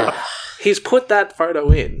 So he's put that photo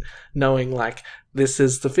in, knowing like this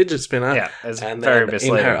is the fidget spinner. Yeah, it's And very then in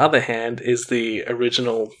misleading. her other hand is the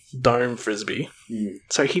original dome frisbee. Mm.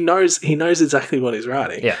 So he knows exactly what he's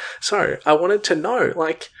writing. Yeah. So I wanted to know,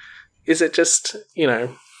 like, is it just,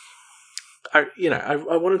 I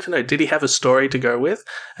wanted to know, did he have a story to go with?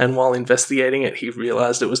 And while investigating it, he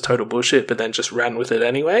realized it was total bullshit, but then just ran with it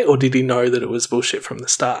anyway? Or did he know that it was bullshit from the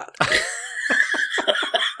start?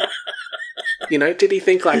 Did he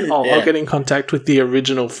think like, Yeah. I'll get in contact with the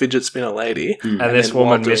original fidget spinner lady? Mm. And this then while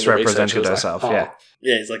woman doing the research, misrepresented he was like, herself, oh, yeah.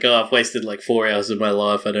 Yeah, he's like, I've wasted like 4 hours of my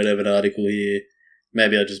life. I don't have an article here.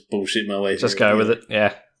 Maybe I'll just bullshit my way through Just go with it,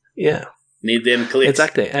 yeah. Yeah. Need them clicks.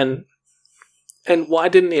 Exactly. And why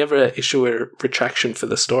didn't he ever issue a retraction for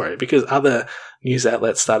the story? Because other news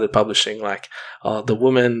outlets started publishing like, the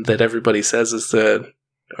woman that everybody says is the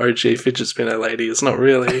OG fidget spinner lady is not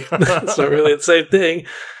really it's not really the same thing.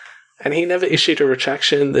 And he never issued a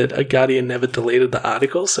retraction, that a Guardian never deleted the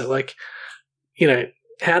article. So like,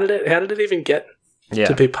 how did it even get Yeah.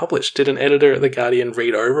 to be published? Did an editor at the Guardian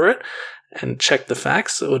read over it and check the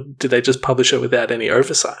facts, or did they just publish it without any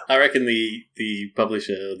oversight? I reckon the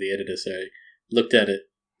publisher, or the editor, sorry, looked at it,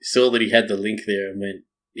 saw that he had the link there and went,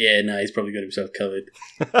 yeah, no, he's probably got himself covered.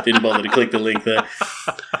 Didn't bother to click the link there.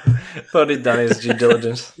 Thought he'd done his due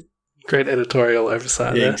diligence. Great editorial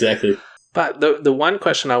oversight Yeah, there. exactly. But the one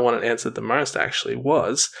question I wanted answered the most actually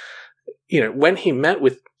was, when he met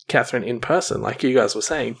with Catherine in person, like you guys were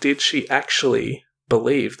saying, did she actually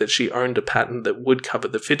believe that she owned a patent that would cover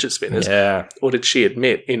the fidget spinners? Yeah. Or did she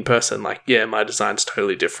admit in person, like, yeah, my design's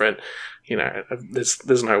totally different.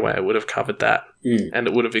 There's no way I would have covered that, and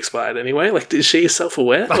it would have expired anyway. Like, is she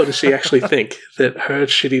self-aware, or does she actually think that her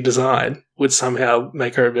shitty design would somehow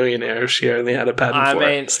make her a millionaire if she only had a patent for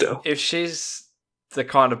it still? If she's the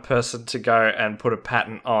kind of person to go and put a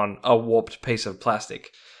patent on a warped piece of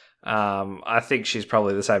plastic, I think she's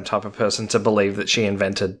probably the same type of person to believe that she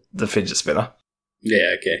invented the fidget spinner.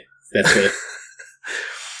 Yeah, okay. That's it.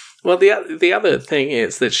 Well, the other thing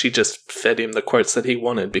is that she just fed him the quotes that he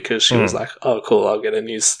wanted, because she was like, oh, cool, I'll get a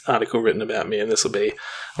news article written about me, and this will be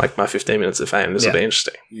like my 15 minutes of fame. This will be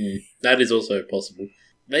interesting. That is also possible.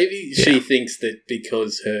 Maybe she thinks that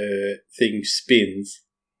because her thing spins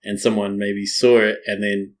and someone maybe saw it and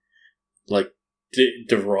then like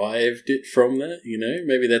derived it from that,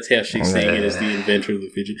 Maybe that's how she's seeing it, as the inventor of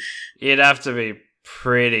the fidget. You'd have to be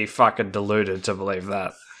pretty fucking deluded to believe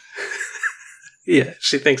that. Yeah,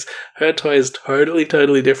 she thinks her toy is totally,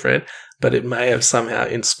 totally different, but it may have somehow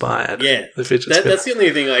inspired the fidget spinner. That's the only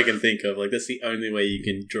thing I can think of. Like, that's the only way you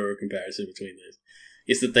can draw a comparison between those.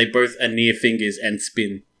 Is that they both are near fingers and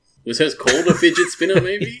spin. Was hers called a fidget spinner,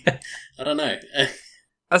 maybe? I don't know.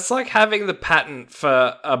 It's like having the patent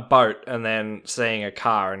for a boat and then seeing a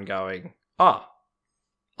car and going, "Oh,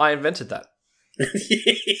 I invented that."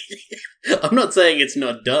 I'm not saying it's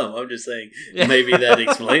not dumb. I'm just saying maybe that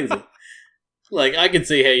explains it. Like, I can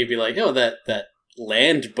see how you'd be like, oh, that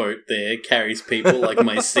land boat there carries people like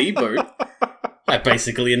my sea boat. I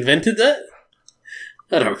basically invented that.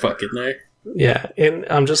 I don't fucking know. Yeah, and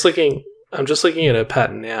I'm just looking at a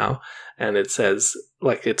pattern now, and it says,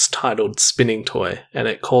 like, it's titled spinning toy, and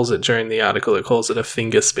it calls it, during the article, it calls it a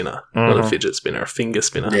finger spinner, not a fidget spinner, a finger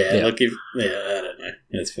spinner. Yeah, like if, I don't know.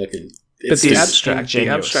 It's fucking... But the just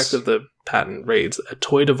abstract of the patent reads, a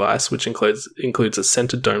toy device which includes a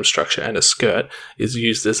centered dome structure and a skirt is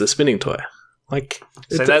used as a spinning toy. Like,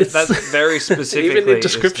 so that's very specifically... Even the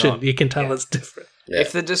description, you can tell it's different. Yeah.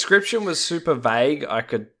 If the description was super vague, I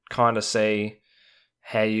could kind of see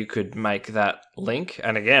how you could make that link.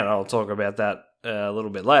 And again, I'll talk about that a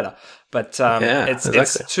little bit later. But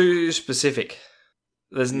it's too specific.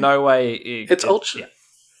 There's no way... It's ultra... Yeah.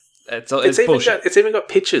 It's bullshit. It's even got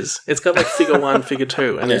pictures. It's got like figure 1, figure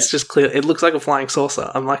 2, and it's just clear. It looks like a flying saucer.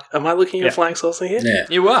 I'm like, am I looking at a flying saucer here? Yeah.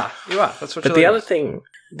 You are. That's what. But the other thing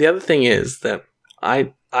is that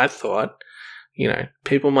I thought,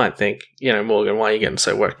 people might think, Morgan, why are you getting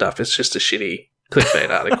so worked up? It's just a shitty clickbait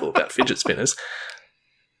article about fidget spinners.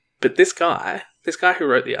 But this guy who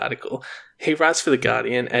wrote the article, he writes for The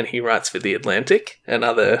Guardian and he writes for The Atlantic and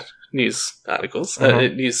other news articles,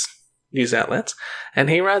 news outlets, and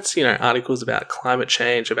he writes, articles about climate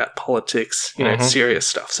change, about politics, serious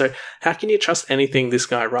stuff. So how can you trust anything this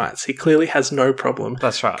guy writes? He clearly has no problem.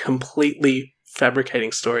 That's right. Completely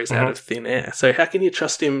fabricating stories out of thin air. So how can you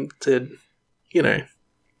trust him to,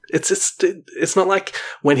 it's not like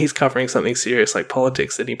when he's covering something serious like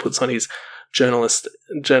politics that he puts on his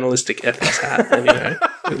journalistic ethics hat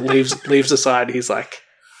and, leaves aside his like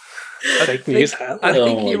fake news hat. I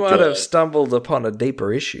think you might have stumbled upon a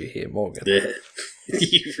deeper issue here, Morgan. Yeah.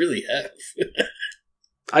 You really have.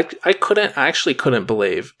 I actually couldn't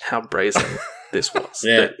believe how brazen this was.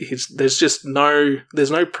 Yeah. There's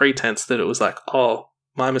no pretense that it was like, oh,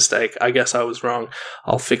 my mistake. I guess I was wrong.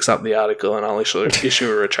 I'll fix up the article and I'll issue a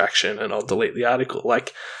retraction and I'll delete the article.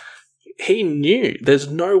 Like, he knew. There's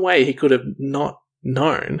no way he could have not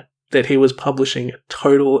known that he was publishing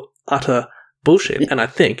total, utter bullshit. And I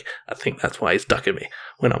think that's why he's ducking me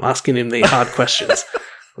when I'm asking him the hard questions.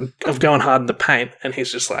 I'm going hard in the paint, and he's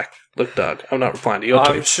just like, look, Doug, I'm not replying to your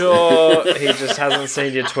tweets. I'm sure he just hasn't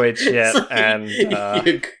seen your tweets yet, and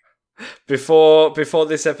before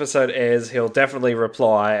this episode airs, he'll definitely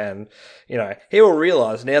reply, and, he will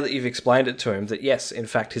realise, now that you've explained it to him, that yes, in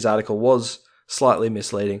fact, his article was slightly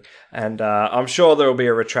misleading, and I'm sure there will be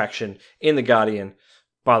a retraction in The Guardian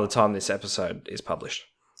by the time this episode is published.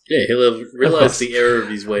 Yeah, he'll have realised the error of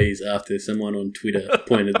his ways after someone on Twitter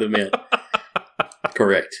pointed them out.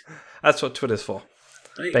 Correct. That's what Twitter's for.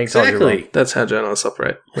 Exactly. That's how journalists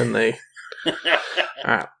operate when they...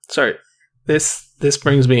 Alright, so this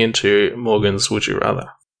brings me into Morgan's Would You Rather.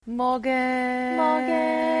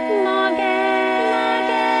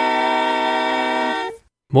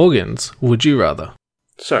 Morgan's Would You Rather.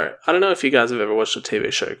 So, I don't know if you guys have ever watched a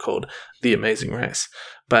TV show called The Amazing Race,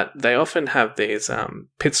 but they often have these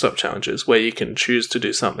pit stop challenges where you can choose to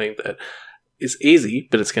do something that is easy,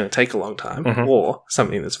 but it's going to take a long time, or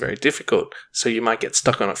something that's very difficult, so you might get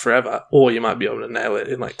stuck on it forever, or you might be able to nail it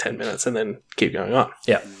in like 10 minutes and then keep going on.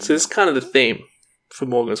 Yeah. So this is kind of the theme for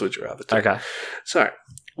Morgan's Would You Rather too. Okay. So,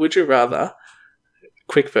 would you rather,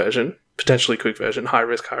 potentially quick version, high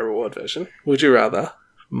risk, high reward version, would you rather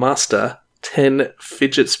master 10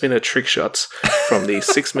 fidget spinner trick shots from the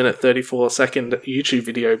 6-minute 34-second YouTube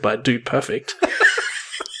video by Do Perfect?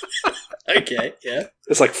 Okay, yeah.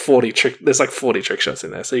 There's like 40 trick shots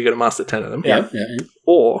in there, so you got to master 10 of them. Yeah.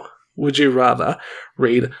 Or would you rather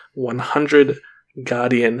read 100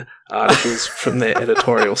 Guardian articles from their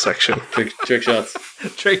editorial section? Trick shots.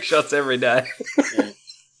 Trick shots every day. Yeah.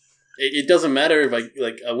 It doesn't matter if I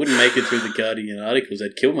wouldn't make it through the Guardian articles.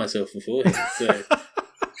 I'd kill myself beforehand. So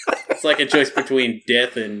it's like a choice between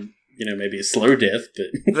death and, maybe a slow death.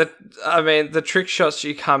 But the trick shots,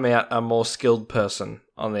 you come out a more skilled person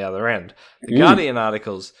on the other end. The Guardian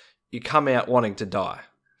articles, you come out wanting to die.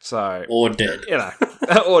 So or dead.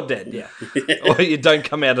 Or dead, yeah. Or you don't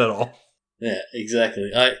come out at all. Yeah, exactly.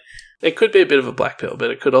 It could be a bit of a black pill, but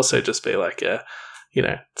it could also just be like a,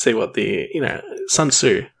 see what the, Sun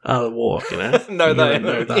Tzu, Art of War, know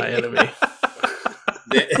thy enemy.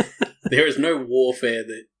 There is no warfare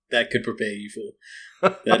that could prepare you for.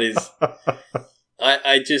 That is,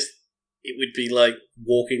 it would be like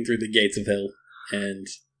walking through the gates of hell and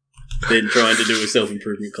then trying to do a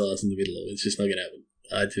self-improvement class in the middle of it. It's just not going to happen.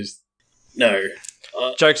 No.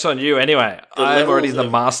 Joke's on you anyway. The I'm already levels the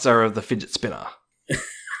of- master of the fidget spinner.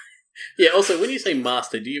 Yeah, also, when you say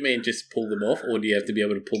master, do you mean just pull them off, or do you have to be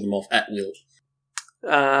able to pull them off at will?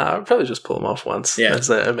 I'll probably just pull them off once. Yeah. As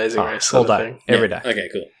an Amazing Oh, Race all sort of day, thing. every Yeah. day. Okay,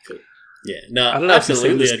 cool. Yeah, no, I don't know if you've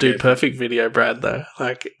seen absolutely. this I'd Dude go for- Perfect video, Brad, though.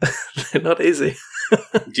 Like, they're not easy.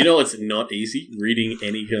 Do you know what's not easy? Reading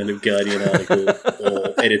any kind of Guardian article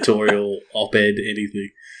or editorial, op-ed, anything.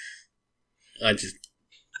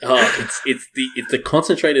 It's the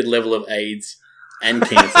concentrated level of AIDS and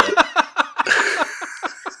cancer.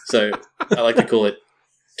 So I like to call it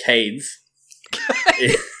CAIDS.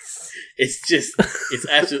 It's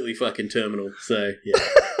absolutely fucking terminal. So yeah,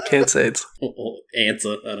 Cancer AIDS. or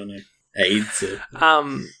answer. I don't know. AIDS.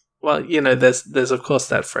 Or, Well, you know, there's of course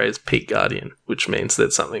that phrase peak guardian, which means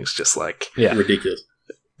that something's just like Yeah. ridiculous.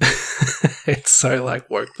 it's so like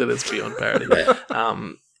woke that it's beyond parody.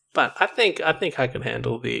 But I think I could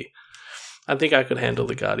handle the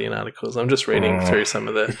Guardian articles. I'm just reading through some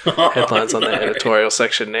of the headlines on the editorial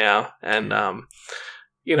section now, and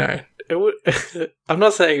you know, it would. I'm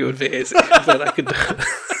not saying it would be easy, but I could do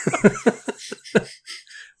it.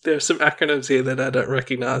 There are some acronyms here that I don't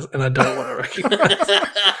recognize, and I don't want to recognize.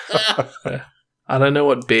 I don't know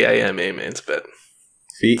what BAME means, but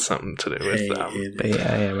it's something to do with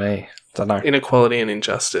BAME. Don't know. inequality and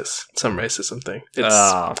injustice, some racism thing.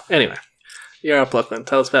 Anyway, you're up, Lachlan.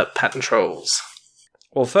 Tell us about patent trolls.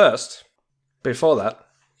 Well, first, before that,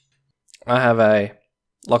 I have a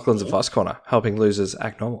Lachlan's Advice Corner, helping losers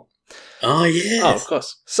act normal. Oh yeah. Oh, of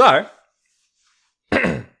course. So,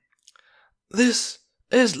 this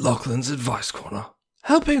is Lachlan's Advice Corner,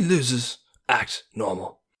 helping losers act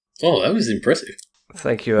normal. Oh, that was impressive.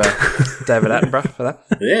 Thank you, David Attenborough, for that.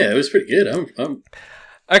 Yeah, it was pretty good. I'm Come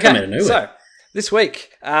out Okay, of nowhere. so this week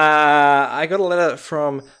I got a letter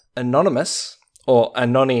from Anonymous, or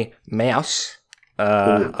Anony Mouse.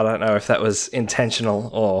 I don't know if that was intentional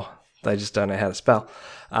or they just don't know how to spell.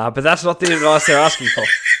 But that's not the advice they're asking for.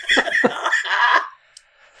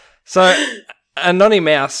 So, Anony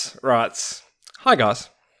Mouse writes, "Hi guys,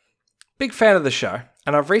 big fan of the show,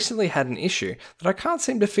 and I've recently had an issue that I can't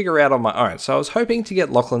seem to figure out on my own, so I was hoping to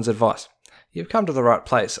get Lachlan's advice. You've come to the right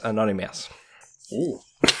place, Anony Mouse. Ooh.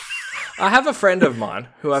 I have a friend of mine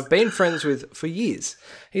who I've been friends with for years.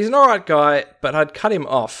 He's an alright guy, but I'd cut him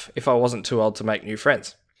off if I wasn't too old to make new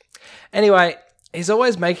friends. Anyway, he's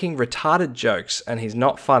always making retarded jokes and he's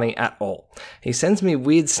not funny at all. He sends me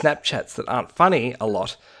weird Snapchats that aren't funny, a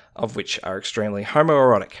lot of which are extremely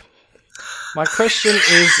homoerotic. My question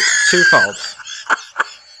is twofold.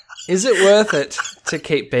 Is it worth it to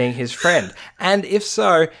keep being his friend? And if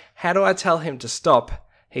so, how do I tell him to stop?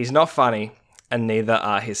 He's not funny, and neither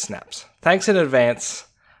are his snaps. Thanks in advance,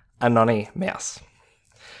 Anony Mouse."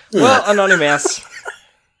 Well, Anony Mouse,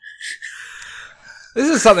 this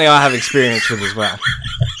is something I have experience with as well.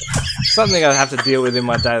 Something I have to deal with in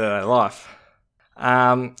my day-to-day life.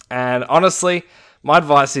 And honestly, my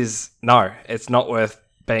advice is no, it's not worth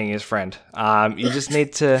being his friend. You just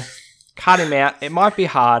need to cut him out. It might be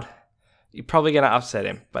hard. You're probably going to upset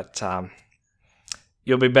him, but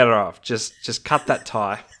you'll be better off. Just cut that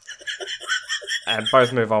tie and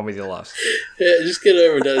both move on with your lives. Yeah, just get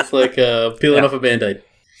over it. It's like peeling off a Band-Aid.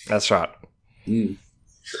 That's right. Mm.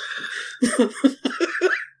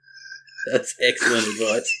 That's excellent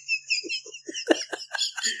advice.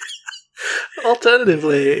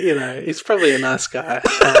 Alternatively, you know, he's probably a nice guy,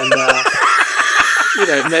 and you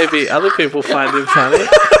know, maybe other people find him funny.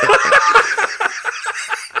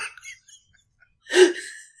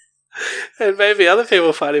 And maybe other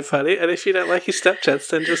people find him funny, and if you don't like his Snapchats,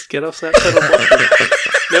 then just get off Snapchat and block him.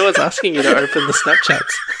 No one's asking you to open the Snapchats.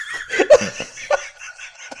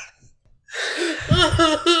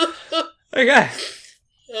 Okay.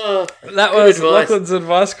 Oh, That good was advice. Lachlan's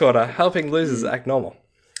Advice Corner, helping losers act normal.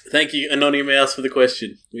 Thank you, Anonymous Mouse, for the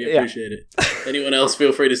question. We Yeah. appreciate it. Anyone else,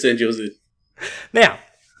 feel free to send yours in. Now,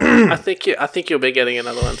 I think you'll be getting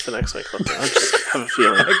another one for next week. Lachlan. I just have a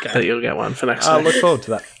feeling that you'll get one for next I week. look forward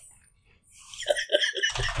to that.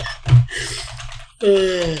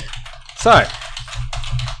 So,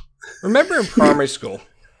 remember in primary school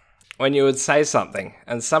when you would say something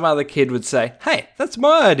and some other kid would say, "Hey, that's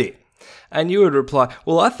my idea." And you would reply,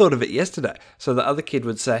 "Well, I thought of it yesterday." So the other kid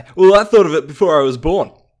would say, "Well, I thought of it before I was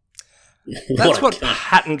born." That's a what cunt.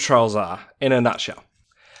 patent trolls are in a nutshell.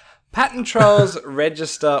 Patent trolls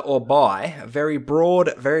register or buy very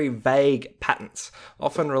broad, very vague patents,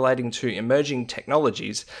 often relating to emerging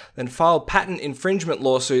technologies, then file patent infringement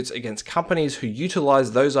lawsuits against companies who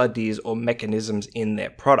utilize those ideas or mechanisms in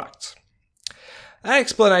their products. That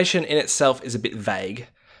explanation in itself is a bit vague.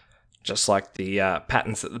 just like the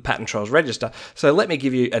patents that the patent trolls register. So let me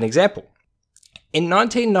give you an example. In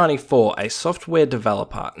 1994, a software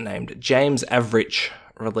developer named James Avrich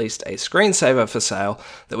released a screensaver for sale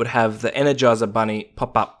that would have the Energizer Bunny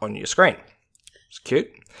pop up on your screen. It's cute.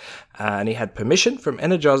 And he had permission from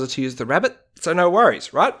Energizer to use the rabbit, so no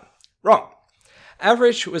worries, right? Wrong.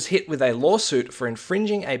 Avrich was hit with a lawsuit for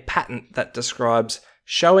infringing a patent that describes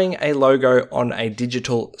showing a logo on a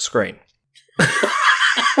digital screen.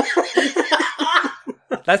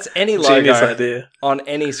 That's any logo on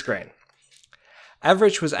any screen.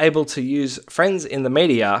 Avrich was able to use friends in the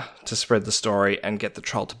media to spread the story and get the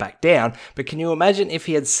troll to back down, but can you imagine if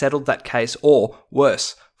he had settled that case or,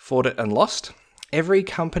 worse, fought it and lost? Every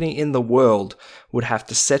company in the world would have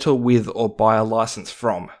to settle with or buy a license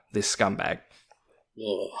from this scumbag.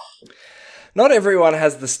 Oh. Not everyone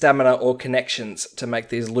has the stamina or connections to make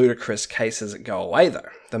these ludicrous cases go away, though.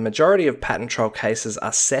 The majority of patent troll cases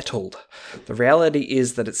are settled. The reality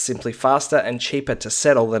is that it's simply faster and cheaper to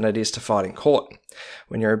settle than it is to fight in court.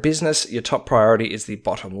 When you're a business, your top priority is the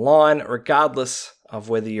bottom line, regardless of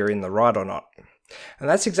whether you're in the right or not. And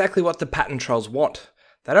that's exactly what the patent trolls want.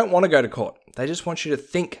 They don't want to go to court. They just want you to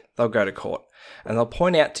think they'll go to court. And they'll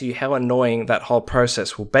point out to you how annoying that whole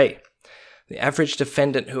process will be. The average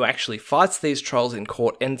defendant who actually fights these trolls in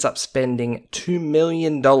court ends up spending $2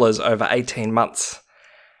 million over 18 months.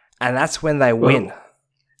 And that's when they win.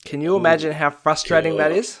 Can you imagine how frustrating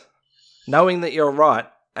that is? Knowing that you're right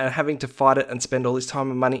and having to fight it and spend all this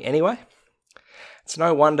time and money anyway? It's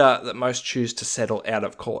no wonder that most choose to settle out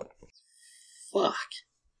of court. Fuck.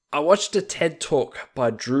 I watched a TED Talk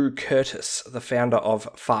by Drew Curtis, the founder of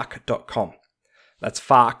Fark.com. That's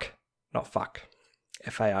Fark, not fuck.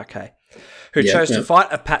 F-A-R-K. Who chose to fight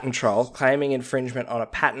a patent troll claiming infringement on a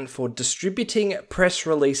patent for distributing press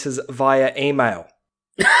releases via email.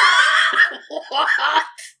 What?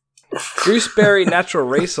 Gooseberry Natural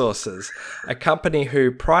Resources, a company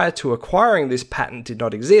who, prior to acquiring this patent, did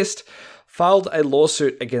not exist, filed a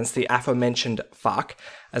lawsuit against the aforementioned Fark,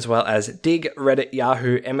 as well as Dig, Reddit,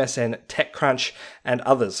 Yahoo, MSN, TechCrunch, and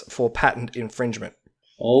others for patent infringement.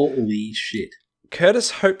 Holy shit.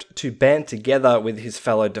 Curtis hoped to band together with his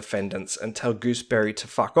fellow defendants and tell Gooseberry to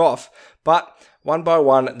fuck off, but one by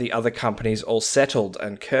one the other companies all settled,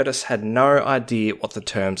 and Curtis had no idea what the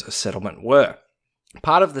terms of settlement were.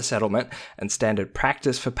 Part of the settlement, and standard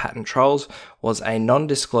practice for patent trolls, was a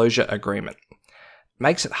non-disclosure agreement. It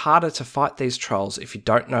makes it harder to fight these trolls if you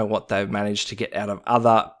don't know what they've managed to get out of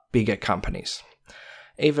other, bigger companies.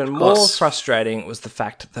 Even more frustrating was the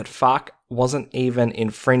fact that Fark wasn't even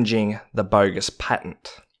infringing the bogus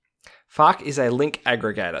patent. Fark is a link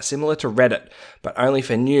aggregator, similar to Reddit, but only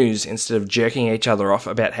for news instead of jerking each other off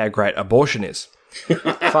about how great abortion is.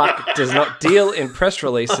 Fark does not deal in press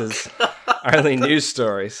releases, only news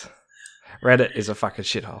stories. Reddit is a fucking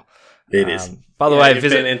shithole. It is. By the way,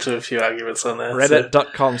 visit into a few arguments on there.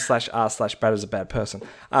 Reddit.com/r/Brad is a bad person.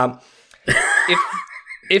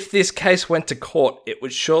 If this case went to court, it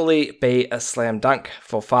would surely be a slam dunk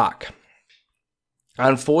for Fark.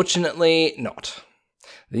 Unfortunately, not.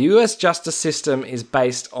 The US justice system is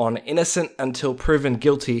based on innocent until proven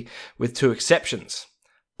guilty, with two exceptions: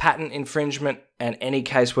 patent infringement and any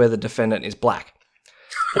case where the defendant is black.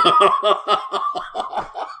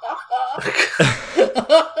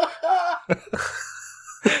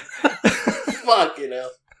 Fucking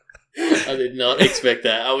hell. I did not expect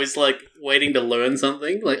that. I was like waiting to learn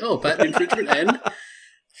something. Like, oh, patent infringement and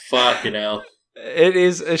fucking hell. It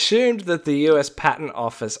is assumed that the US Patent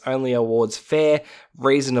Office only awards fair,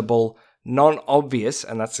 reasonable, non-obvious,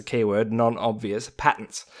 and that's the key word, non-obvious,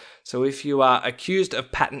 patents. So if you are accused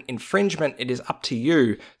of patent infringement, it is up to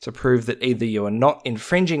you to prove that either you are not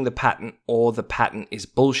infringing the patent or the patent is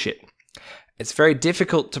bullshit. It's very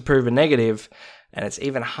difficult to prove a negative, and it's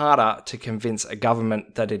even harder to convince a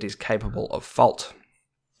government that it is capable of fault.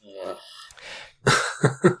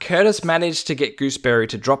 Curtis managed to get Gooseberry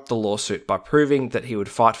to drop the lawsuit by proving that he would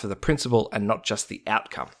fight for the principle and not just the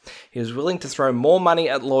outcome. He was willing to throw more money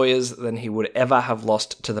at lawyers than he would ever have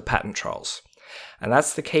lost to the patent trolls. And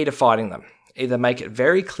that's the key to fighting them. Either make it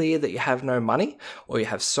very clear that you have no money, or you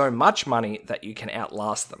have so much money that you can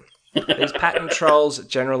outlast them. These patent trolls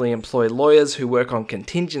generally employ lawyers who work on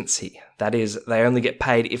contingency. That is, they only get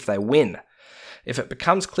paid if they win. If it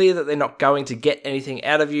becomes clear that they're not going to get anything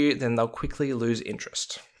out of you, then they'll quickly lose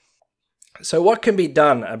interest. So what can be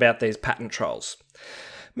done about these patent trolls?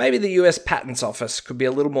 Maybe the US Patents Office could be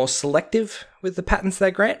a little more selective with the patents they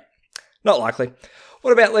grant? Not likely.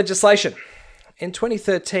 What about legislation? In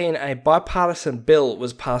 2013, a bipartisan bill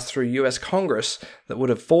was passed through US Congress that would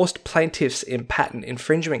have forced plaintiffs in patent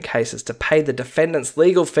infringement cases to pay the defendant's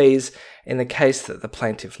legal fees in the case that the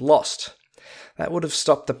plaintiff lost. That would have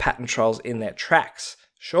stopped the patent trolls in their tracks.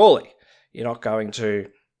 Surely, you're not going to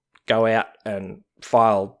go out and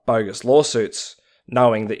file bogus lawsuits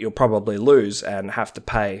knowing that you'll probably lose and have to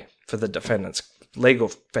pay for the defendant's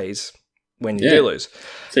legal fees when you do lose.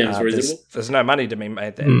 Seems reasonable. There's no money to be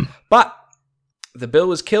made there. But the bill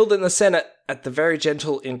was killed in the Senate at the very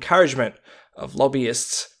gentle encouragement of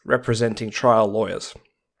lobbyists representing trial lawyers.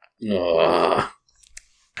 Oh.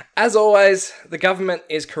 As always, the government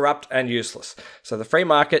is corrupt and useless, so the free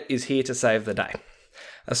market is here to save the day.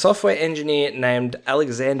 A software engineer named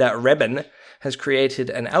Alexander Rebin has created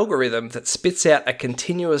an algorithm that spits out a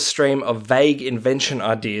continuous stream of vague invention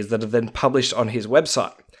ideas that are then published on his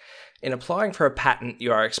website. In applying for a patent,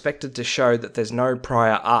 you are expected to show that there's no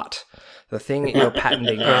prior art. The thing you're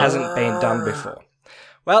patenting hasn't been done before.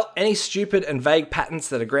 Well, any stupid and vague patents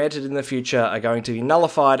that are granted in the future are going to be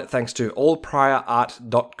nullified thanks to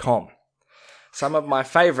allpriorart.com. Some of my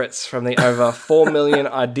favourites from the over 4 million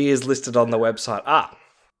ideas listed on the website are: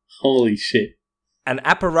 Holy shit. an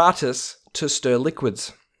apparatus to stir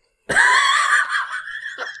liquids.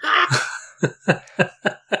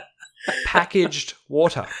 Packaged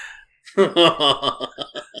water.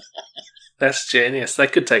 That's genius.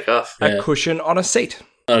 That could take off. A cushion on a seat.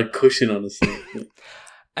 A cushion on the seat.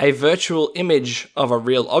 A virtual image of a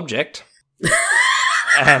real object.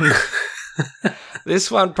 And this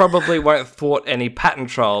one probably won't thwart any patent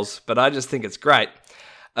trolls, but I just think it's great.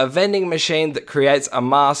 A vending machine that creates a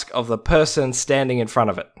mask of the person standing in front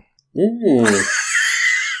of it. Ooh.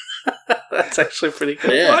 That's actually pretty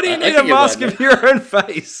good. Yeah, Why do you I need can a get mask behind of your own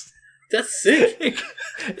face? That's sick.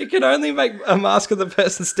 It can only make a mask of the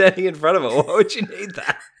person standing in front of it. Why would you need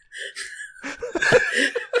that?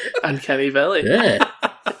 Uncanny Valley. Yeah.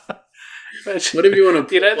 What if you want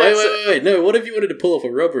to... wait. No, what if you wanted to pull off a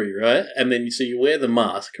robbery, right? And then so you wear the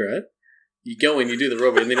mask, right? You go in, you do the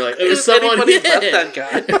robbery, and then you're like, it was someone... Anybody but that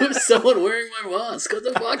guy. It was someone wearing my mask. What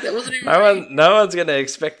the fuck? That wasn't even me. No one's going to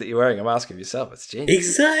expect that you're wearing a mask of yourself. It's genius.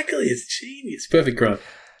 Exactly. It's genius. Perfect crime.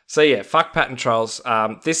 So yeah, fuck patent trolls.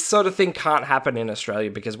 This sort of thing can't happen in Australia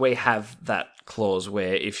because we have that clause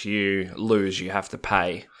where if you lose, you have to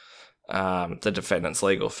pay the defendant's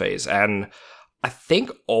legal fees. And I think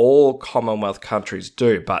all Commonwealth countries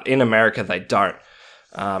do, but in America they don't,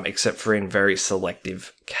 except for in very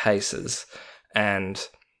selective cases. And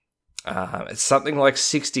it's something like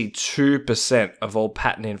 62% of all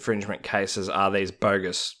patent infringement cases are these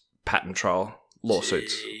bogus patent troll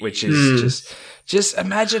lawsuits, which is just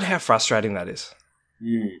imagine how frustrating that is.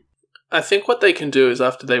 I think what they can do is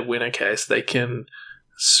after they win a case, they can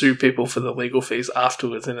sue people for the legal fees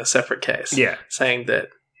afterwards in a separate case. Yeah. Saying that,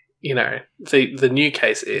 you know, the new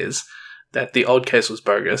case is that the old case was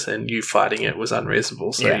bogus and you fighting it was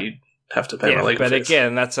unreasonable, so you have to pay my legal fees. But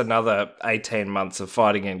again, that's another 18 months of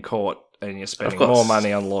fighting in court and you're spending more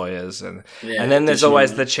money on lawyers. And then there's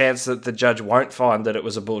always the chance that the judge won't find that it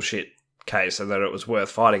was a bullshit case and that it was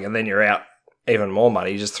worth fighting, and then you're out even more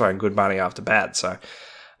money. You're just throwing good money after bad. So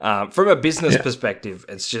from a business perspective,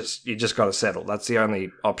 it's just you just got to settle. That's the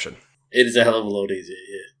only option. It is a hell of a lot easier,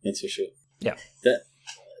 that's for sure. Yeah.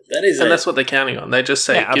 That is and that's what they're counting on. They just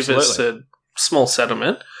say, give us a small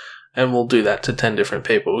settlement and we'll do that to 10 different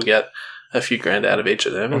people. We'll get a few grand out of each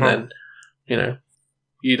of them and then, you know,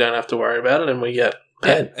 you don't have to worry about it and we get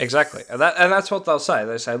paid. Yeah, exactly. And that's what they'll say.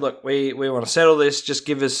 They say, look, we want to settle this. Just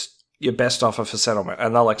give us your best offer for settlement,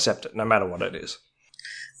 and they'll accept it no matter what it is.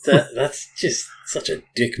 That's just such a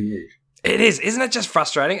dick move. It is, isn't it? Just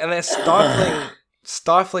frustrating, and they're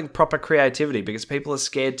stifling proper creativity because people are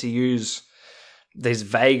scared to use these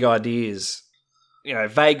vague ideas, you know,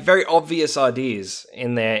 vague, very obvious ideas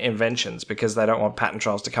in their inventions because they don't want patent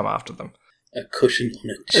trolls to come after them. A cushion on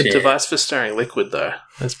a chair. A device for stirring liquid, though.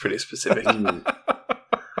 That's pretty specific.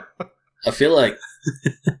 I feel like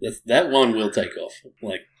that one will take off.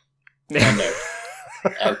 Like, I know. I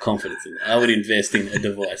have confidence in it. I would invest in a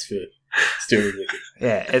device for stirring liquid.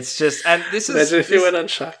 Yeah, it's just... And this is... Imagine if you went on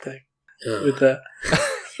Shark Tank with that.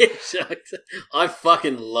 Shark Tank. I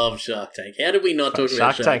fucking love Shark Tank. How did we not talk about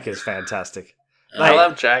Shark Tank? Shark Tank is fantastic. I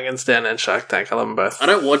love Dragon's Den and Shark Tank. I love them both. I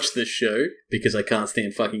don't watch the show because I can't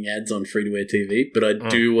stand fucking ads on free-to-air TV, but I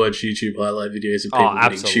do watch YouTube highlight videos of people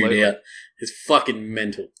getting chewed out. It's fucking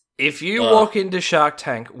mental. If you walk into Shark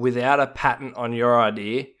Tank without a patent on your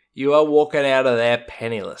idea, you are walking out of there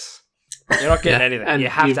penniless. You're not getting anything. And you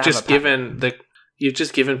have to have a patent. You've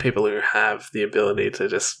just given people who have the ability to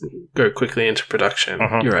just go quickly into production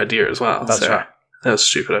your idea as well. That's right. That was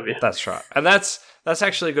stupid of you. That's right. And that's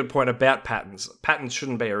actually a good point about patents. Patents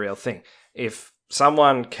shouldn't be a real thing. If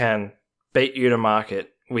someone can beat you to market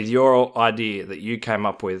with your idea that you came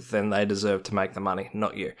up with, then they deserve to make the money,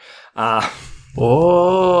 not you.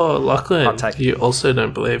 Oh, Lachlan, I'll take it. you also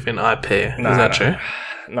don't believe in IP. Is that true?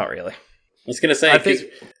 Not really. I was going to say, I think-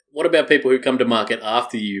 'cause what about people who come to market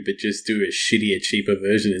after you but just do a shittier, cheaper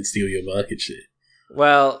version and steal your market share?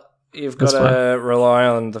 Well, you've got That's to rely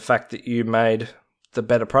on the fact that you made the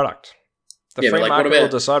better product. The Yeah, but free like, what market will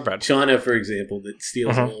about decide, Brad. China, for example, that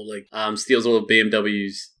steals steals all of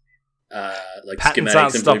BMW's Patents schematics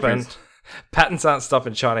aren't and stopping. blueprints. Patents aren't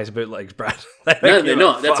stopping Chinese bootlegs, Brad. They don't No, give they're a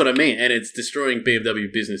not. That's fuck. what I mean. And it's destroying BMW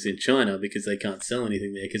business in China because they can't sell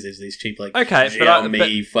anything there because there's these cheap, like, Okay,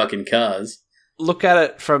 Xiaomi fucking cars. Look at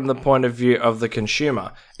it from the point of view of the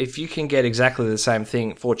consumer. If you can get exactly the same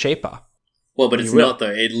thing for cheaper, Well, but it's You will. not,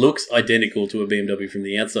 though. It looks identical to a BMW from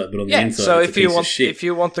the outside, but on the yeah. inside, So it's if a you piece want of shit. if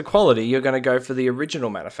you want the quality, you're going to go for the original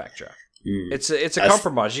manufacturer. Mm. It's a That's-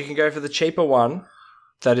 compromise. You can go for the cheaper one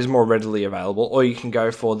that is more readily available, or you can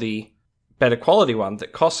go for the better quality one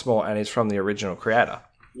that costs more and is from the original creator.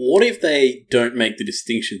 What if they don't make the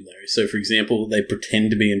distinction, though? So, for example, they pretend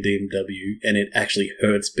to be in BMW and it actually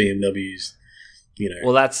hurts BMW's,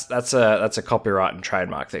 Well, that's a copyright and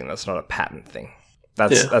trademark thing. That's not a patent thing.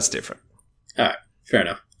 That's different. All right, fair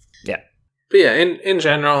enough. But yeah, in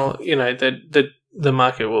general, the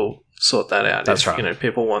market will sort that out. That's if, right.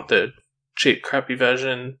 People want the cheap, crappy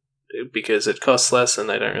version because it costs less and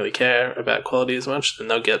they don't really care about quality as much, then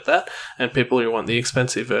they'll get that. And people who want the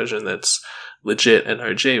expensive version that's legit and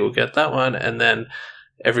OG will get that one, and then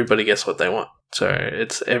everybody gets what they want. So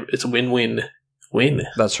it's a win-win-win.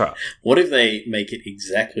 That's right. What if they make it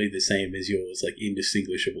exactly the same as yours, like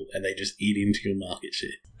indistinguishable, and they just eat into your market share?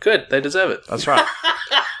 Good, they deserve it. That's right.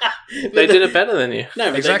 They did it better than you.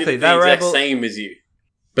 No, but Exactly, they did they the were exact able- same as you.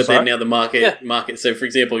 But Sorry? then now the market. So, for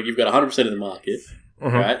example, you've got 100% of the market,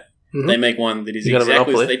 Mhm. right? Mhm. They make one that is You got a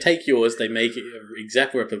exactly. monopoly. They take yours, they make it an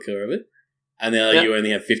exact replica of it, and then Yeah. you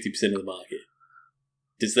only have 50% of the market.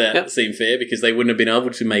 Does that Yep. seem fair? Because they wouldn't have been able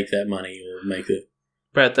to make that money or make it.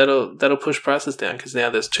 Brad, that'll push prices down because now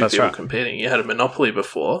there's two That's people right. competing. You had a monopoly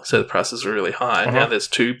before, so the prices were really high. Uh-huh. Now there's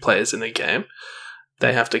two players in the game.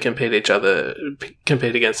 They have to compete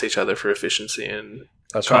against each other for efficiency and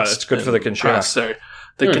That's right. cost It's good for the and consumer. price. So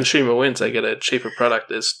the consumer wins. They get a cheaper product.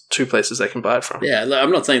 There's two places they can buy it from. Yeah,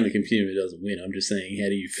 I'm not saying the consumer doesn't win. I'm just saying, how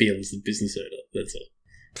do you feel as the business owner? That's all.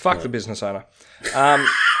 Fuck the business owner.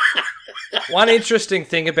 One interesting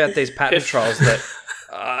thing about these patent trolls that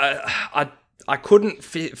I couldn't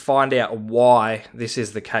find out why this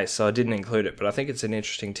is the case, so I didn't include it, but I think it's an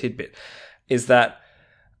interesting tidbit, is that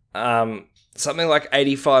something like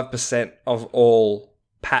 85% of all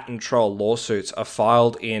patent troll lawsuits are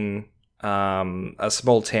filed in a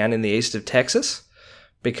small town in the east of Texas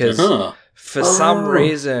because Uh-huh. for some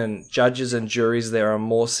reason judges and juries there are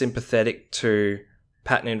more sympathetic to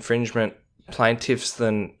patent infringement plaintiffs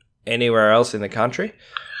than anywhere else in the country.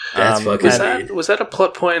 That's fucking Was weird. was that a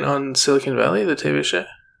plot point on Silicon Valley, the TV show?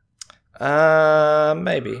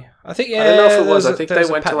 Maybe. I think, yeah. I don't know if it was. there's I think there's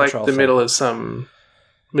they a went to patent like troll the thing.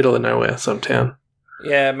 middle of nowhere, some town.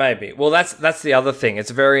 Yeah, maybe. Well, that's the other thing. It's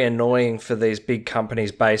very annoying for these big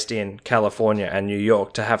companies based in California and New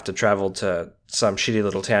York to have to travel to some shitty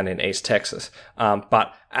little town in East Texas.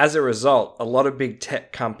 But as a result, a lot of big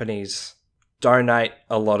tech companies donate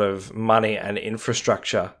a lot of money and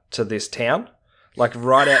infrastructure to this town. Like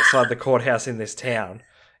right outside the courthouse in this town,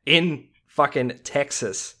 in fucking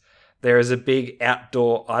Texas, there is a big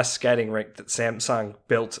outdoor ice skating rink that Samsung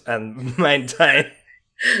built and maintained.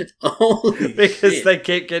 Holy Because shit. they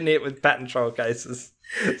keep getting hit with patent troll cases,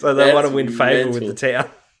 so they That's want to win favour mental. with the town.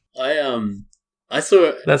 I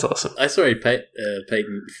saw That's awesome. a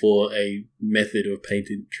patent for a method of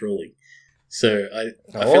patent trolling. So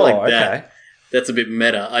I feel like that's a bit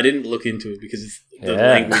meta. I didn't look into it because the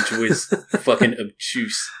Yeah. language was fucking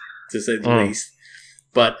obtuse, to say the least.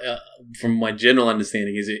 But from my general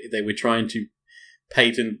understanding, is they were trying to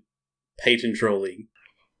patent trolling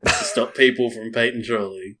to stop people from patent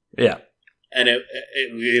trolling. Yeah, And it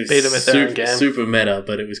was Beat 'em at their own game. super meta,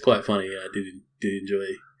 but it was quite funny. I did enjoy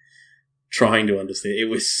trying to understand. It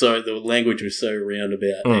was the language was so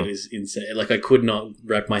roundabout. It was insane. Like I could not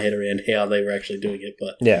wrap my head around how they were actually doing it,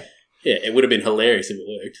 but yeah. it would have been hilarious if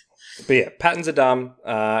it worked. But yeah, patents are dumb.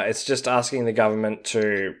 It's just asking the government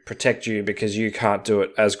to protect you because you can't do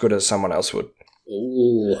it as good as someone else would.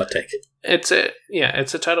 Ooh, hot take. It's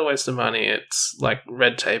a total waste of money. It's like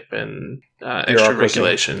red tape and extra Bureaucracy.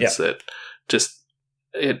 regulations Yeah. that just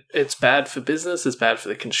it's bad for business, it's bad for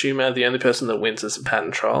the consumer. The only person that wins is a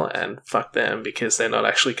patent troll, and fuck them because they're not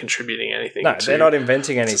actually contributing anything to they're not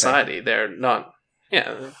inventing anything. society. They're not,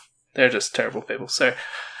 they're just terrible people. So,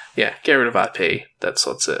 yeah, get rid of IP. That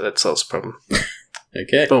solves the problem.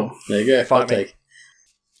 Okay. Boom. There you go. Fight me.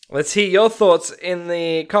 Let's hear your thoughts in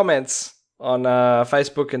the comments on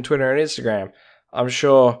Facebook and Twitter and Instagram. I'm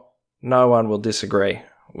sure no one will disagree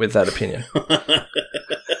with that opinion.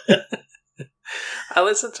 I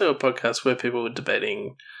listened to a podcast where people were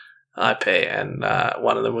debating IP, and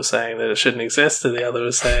one of them was saying that it shouldn't exist, and the other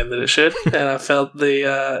was saying that it should. And I felt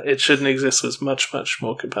the it shouldn't exist was much, much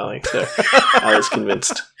more compelling. So I was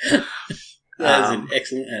convinced. That is an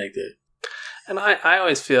excellent anecdote. And I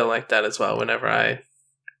always feel like that as well. Whenever I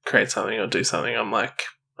create something or do something, I'm like,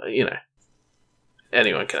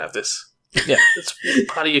 anyone can have this. Yeah, it's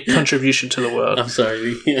part of your contribution to the world. I'm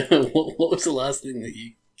sorry. What was the last thing that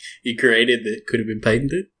you created that could have been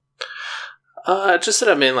patented? Just that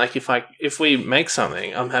I mean, like if we make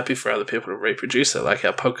something, I'm happy for other people to reproduce it, like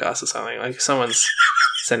our podcast or something. Like if someone's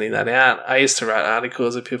sending that out, I used to write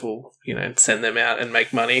articles that people, send them out and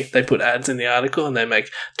make money. They put ads in the article and they make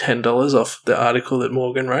 $10 off the article that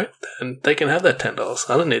Morgan wrote, and they can have that $10.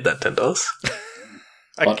 I don't need that $10.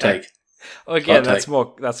 Hot take. Well, again, that's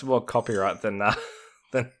more copyright than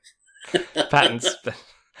patents. But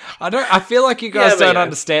I feel like you guys don't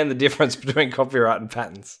understand the difference between copyright and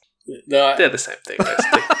patents. No, they're the same thing,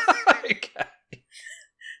 basically. Okay.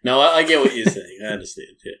 No, I get what you're saying. I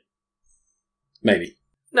understand. Yeah, maybe.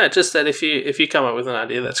 No, just that if you come up with an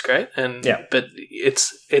idea, that's great. And but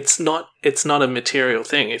it's not a material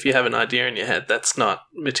thing. If you have an idea in your head, that's not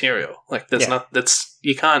material. Like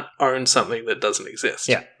you can't own something that doesn't exist.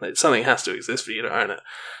 Yeah, like, something has to exist for you to own it.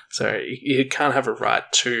 So you can't have a right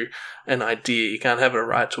to an idea. You can't have a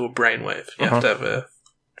right to a brainwave. You have to have a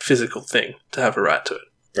physical thing to have a right to it.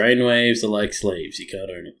 Brainwaves are like slaves. You can't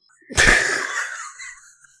own it.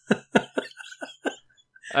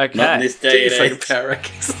 Okay. Not in this day and age. Power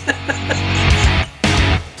rankings.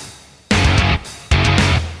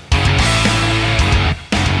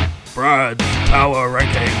 Brad's Power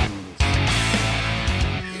Rankings.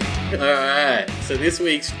 Alright, so this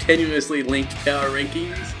week's tenuously linked Power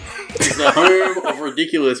Rankings is the home of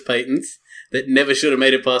ridiculous patents that never should have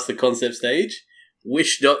made it past the concept stage.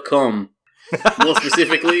 Wish.com. More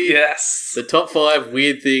specifically, yes, the top 5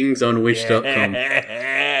 weird things on Wish.com.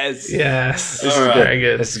 Yes. This is good. Very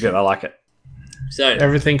good. This is good. I like it. So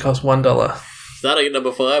everything costs $1. Starting at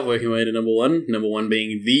number 5, working my way to number 1. Number 1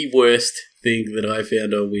 being the worst thing that I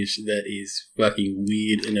found on Wish that is fucking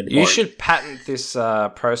weird and abhorrent. You should patent this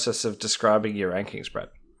process of describing your rankings, Brad.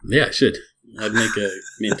 Yeah, I should. I'd make a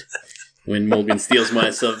mint when Morgan steals my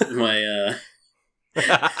steals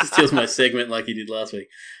my segment like he did last week.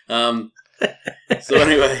 So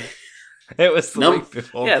anyway, it was the week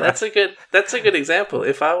before. Yeah, Brad. that's a good example.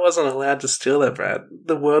 If I wasn't allowed to steal that, Brad,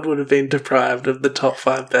 the world would have been deprived of the top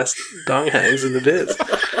 5 best dong hangs in the biz.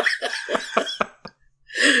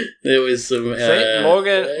 There was some. See,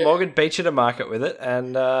 Morgan beat you to market with it,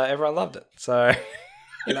 and everyone loved it. So,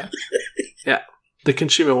 yeah, the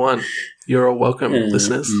consumer won. You're all welcome,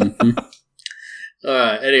 listeners. Mm-hmm. All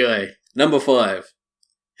right. Anyway, number 5,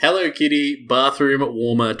 Hello Kitty bathroom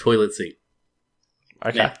warmer toilet seat.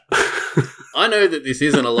 Okay. Now, I know that this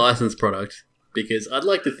isn't a licensed product because I'd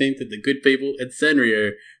like to think that the good people at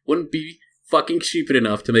Sanrio wouldn't be fucking stupid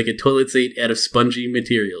enough to make a toilet seat out of spongy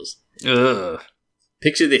materials. Ugh.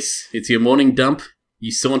 Picture this. It's your morning dump.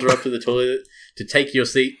 You saunter up to the toilet to take your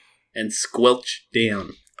seat and squelch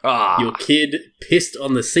down. Your kid pissed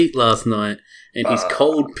on the seat last night and his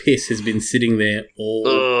cold piss has been sitting there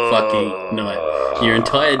all fucking night. Your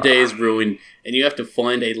entire day is ruined and you have to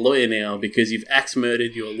find a lawyer now because you've axe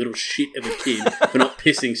murdered your little shit of a kid for not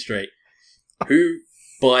pissing straight. Who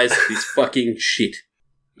buys this fucking shit?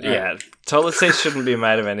 Yeah, toilet seats shouldn't be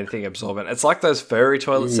made of anything absorbent. It's like those furry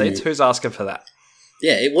toilet seats. Who's asking for that?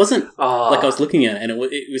 Yeah, it wasn't like I was looking at it and it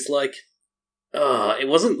was like, it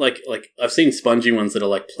wasn't like I've seen spongy ones that are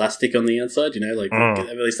like plastic on the outside,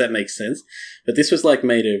 at least that makes sense. But this was like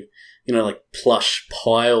made of, like plush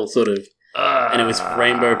pile sort of, and it was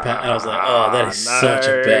rainbow pattern. I was like, that is such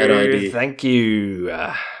a bad idea. Thank you.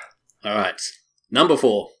 All right, number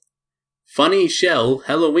 4, Funny Shell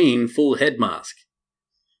Halloween full head mask.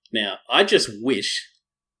 Now, I just wish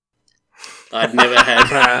I'd never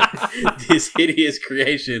had this hideous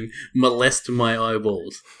creation molest my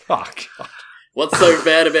eyeballs. Oh, God. What's so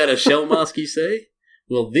bad about a shell mask, you say?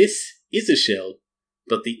 Well, this is a shell,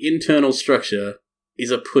 but the internal structure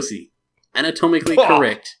is a pussy. Anatomically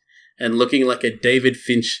correct and looking like a David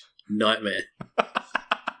Finch nightmare.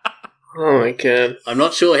 Oh my god. I'm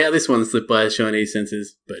not sure how this one slipped by Chinese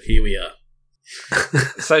censors, but here we are.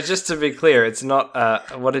 So just to be clear, it's not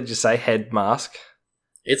what did you say, head mask?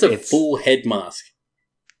 It's a full head mask.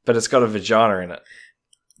 But it's got a vagina in it.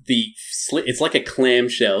 It's like a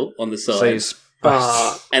clamshell on the side. So you're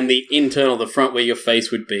supposed and the the front where your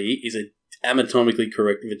face would be, is an anatomically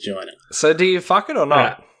correct vagina. So do you fuck it or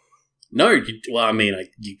not? No, you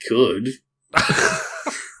could.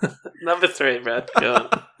 Number 3, Brad. Go on.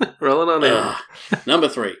 Rolling on in. Number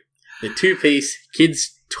 3. The 2-piece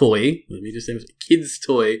kids toy, kids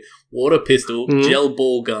toy water pistol gel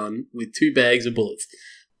ball gun with 2 bags of bullets.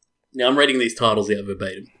 Now I'm reading these titles out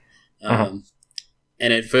verbatim. And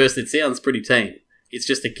at first it sounds pretty tame. It's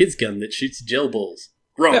just a kid's gun that shoots gel balls.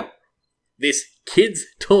 Wrong. Yep. This kid's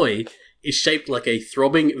toy is shaped like a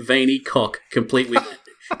throbbing, veiny cock, completely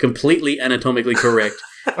anatomically correct,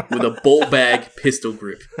 with a ball bag pistol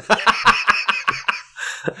grip.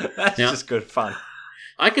 That's just good fun.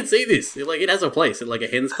 I could see this. It has a place at like a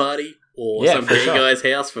hen's party or some gay guy's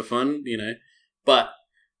house for fun, But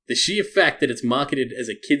the sheer fact that it's marketed as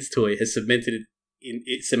a kid's toy has cemented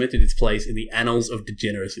its place in the annals of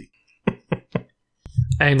degeneracy.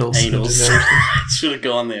 Annals. Should have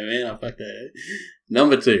gone there, man. I fucked that.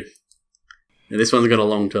 Number 2. Now this one's got a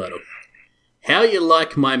long title. How You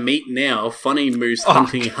Like My Meat Now, Funny Moose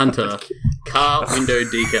Hunting Hunter, Car Window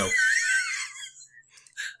Decal.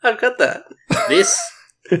 I've got that. This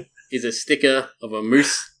is a sticker of a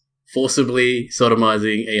moose forcibly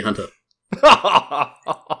sodomizing a hunter.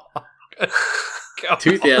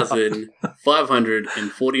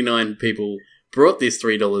 2,549 people brought this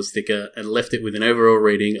 $3 sticker and left it with an overall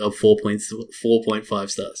rating of 4.5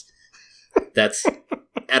 stars. That's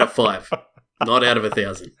out of 5, not out of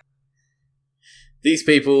 1,000. These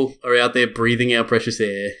people are out there breathing our precious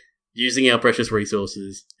air, using our precious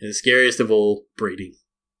resources, and the scariest of all, breeding.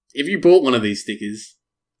 If you bought one of these stickers,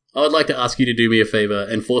 I would like to ask you to do me a favour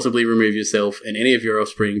and forcibly remove yourself and any of your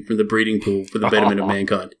offspring from the breeding pool for the betterment of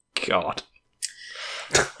mankind. God.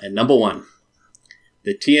 And number 1,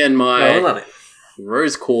 the Tian Mai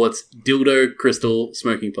Rose Quartz Dildo Crystal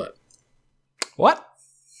Smoking Pipe. What?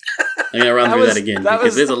 I'm going to run through that again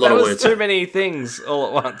because there's a lot of words. Too many things all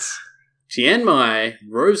at once. Tian Mai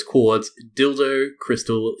Rose Quartz Dildo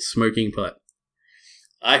Crystal Smoking Pipe.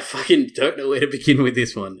 I fucking don't know where to begin with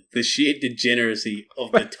this one. The sheer degeneracy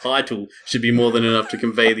of the title should be more than enough to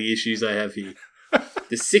convey the issues I have here.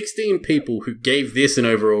 The 16 people who gave this an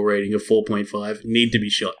overall rating of 4.5 need to be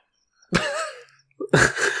shot.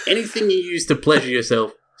 Anything you use to pleasure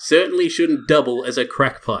yourself certainly shouldn't double as a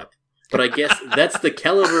crack pipe. But I guess that's the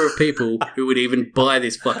caliber of people who would even buy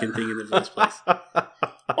this fucking thing in the first place.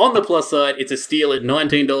 On the plus side, it's a steal at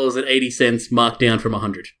 $19.80 marked down from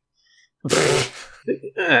 $100.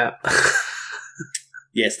 Yeah.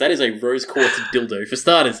 Yes, that is a rose quartz dildo. For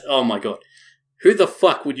starters, oh my god. Who the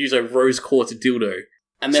fuck would use a rose quartz dildo?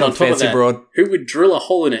 And then on top of that, who would drill a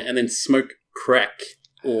hole in it and then smoke crack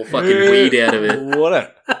or fucking weed out of it?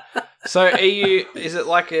 What? So is it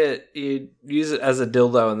like you use it as a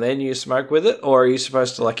dildo and then you smoke with it? Or are you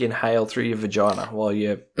supposed to like inhale through your vagina while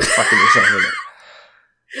you're fucking yourself with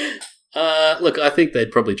it? Look, I think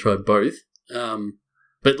they'd probably try both.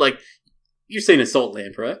 But like, you've seen a salt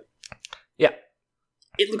lamp, right? Yeah.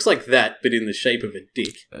 It looks like that, but in the shape of a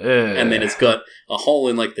dick. And then it's got a hole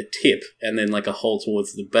in like the tip and then like a hole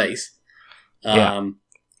towards the base. And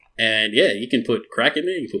yeah, you can put crack in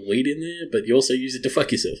there, you can put weed in there, but you also use it to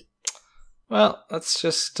fuck yourself. Well, that's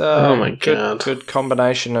just oh my God. Good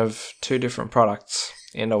combination of two different products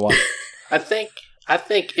into one. I think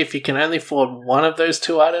if you can only afford one of those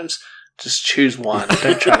two items, just choose one.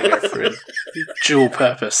 Don't try to go for a dual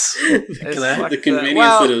purpose. The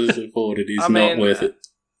convenience that is afforded is not worth it.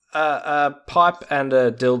 A pipe and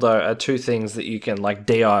a dildo are two things that you can like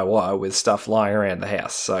DIY with stuff lying around the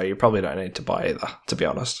house, so you probably don't need to buy either, to be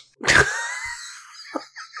honest.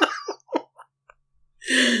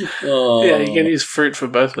 Yeah, you can use fruit for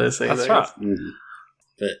both of those things. That's right. Mm-hmm.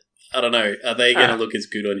 But I don't know, are they going to look as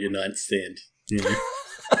good on your nightstand? Yeah.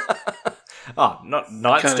 Oh, not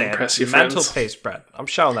nightstand. Mantelpiece, Brad. I'm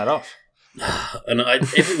showing that off. And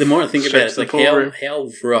the more I think about it, it's like how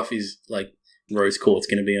rough is like rose quartz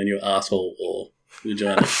going to be on your asshole or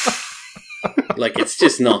vagina? Like, it's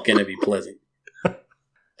just not going to be pleasant.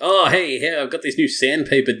 Oh, hey, I've got this new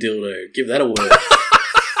sandpaper dildo. Give that a whirl.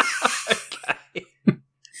 Okay.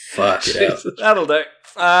 Fuck it out. That'll do.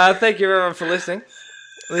 Thank you everyone for listening.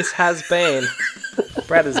 This has been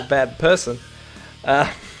Brad is a Bad Person.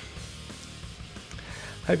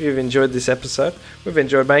 Hope you've enjoyed this episode. We've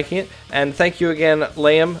enjoyed making it. And thank you again,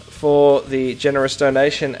 Liam, for the generous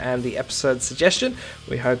donation and the episode suggestion.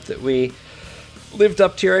 We hope that we lived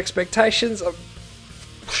up to your expectations. I'm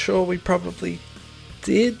sure we probably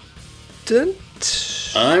didn't.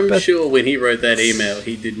 I'm sure when he wrote that email,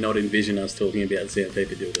 he did not envision us talking about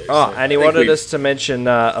sandpaper dildos. Oh, and he wanted us to mention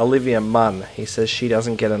Olivia Munn. He says she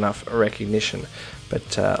doesn't get enough recognition.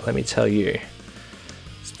 But let me tell you,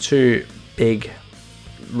 it's two big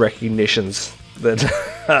recognitions that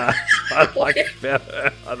I like about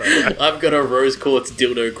her. I don't know. I've got a rose quartz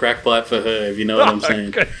dildo crack pipe for her, if you know what I'm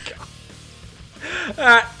saying.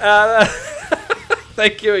 Alright,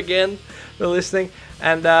 thank you again for listening.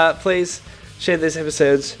 And please share these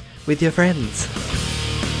episodes with your friends.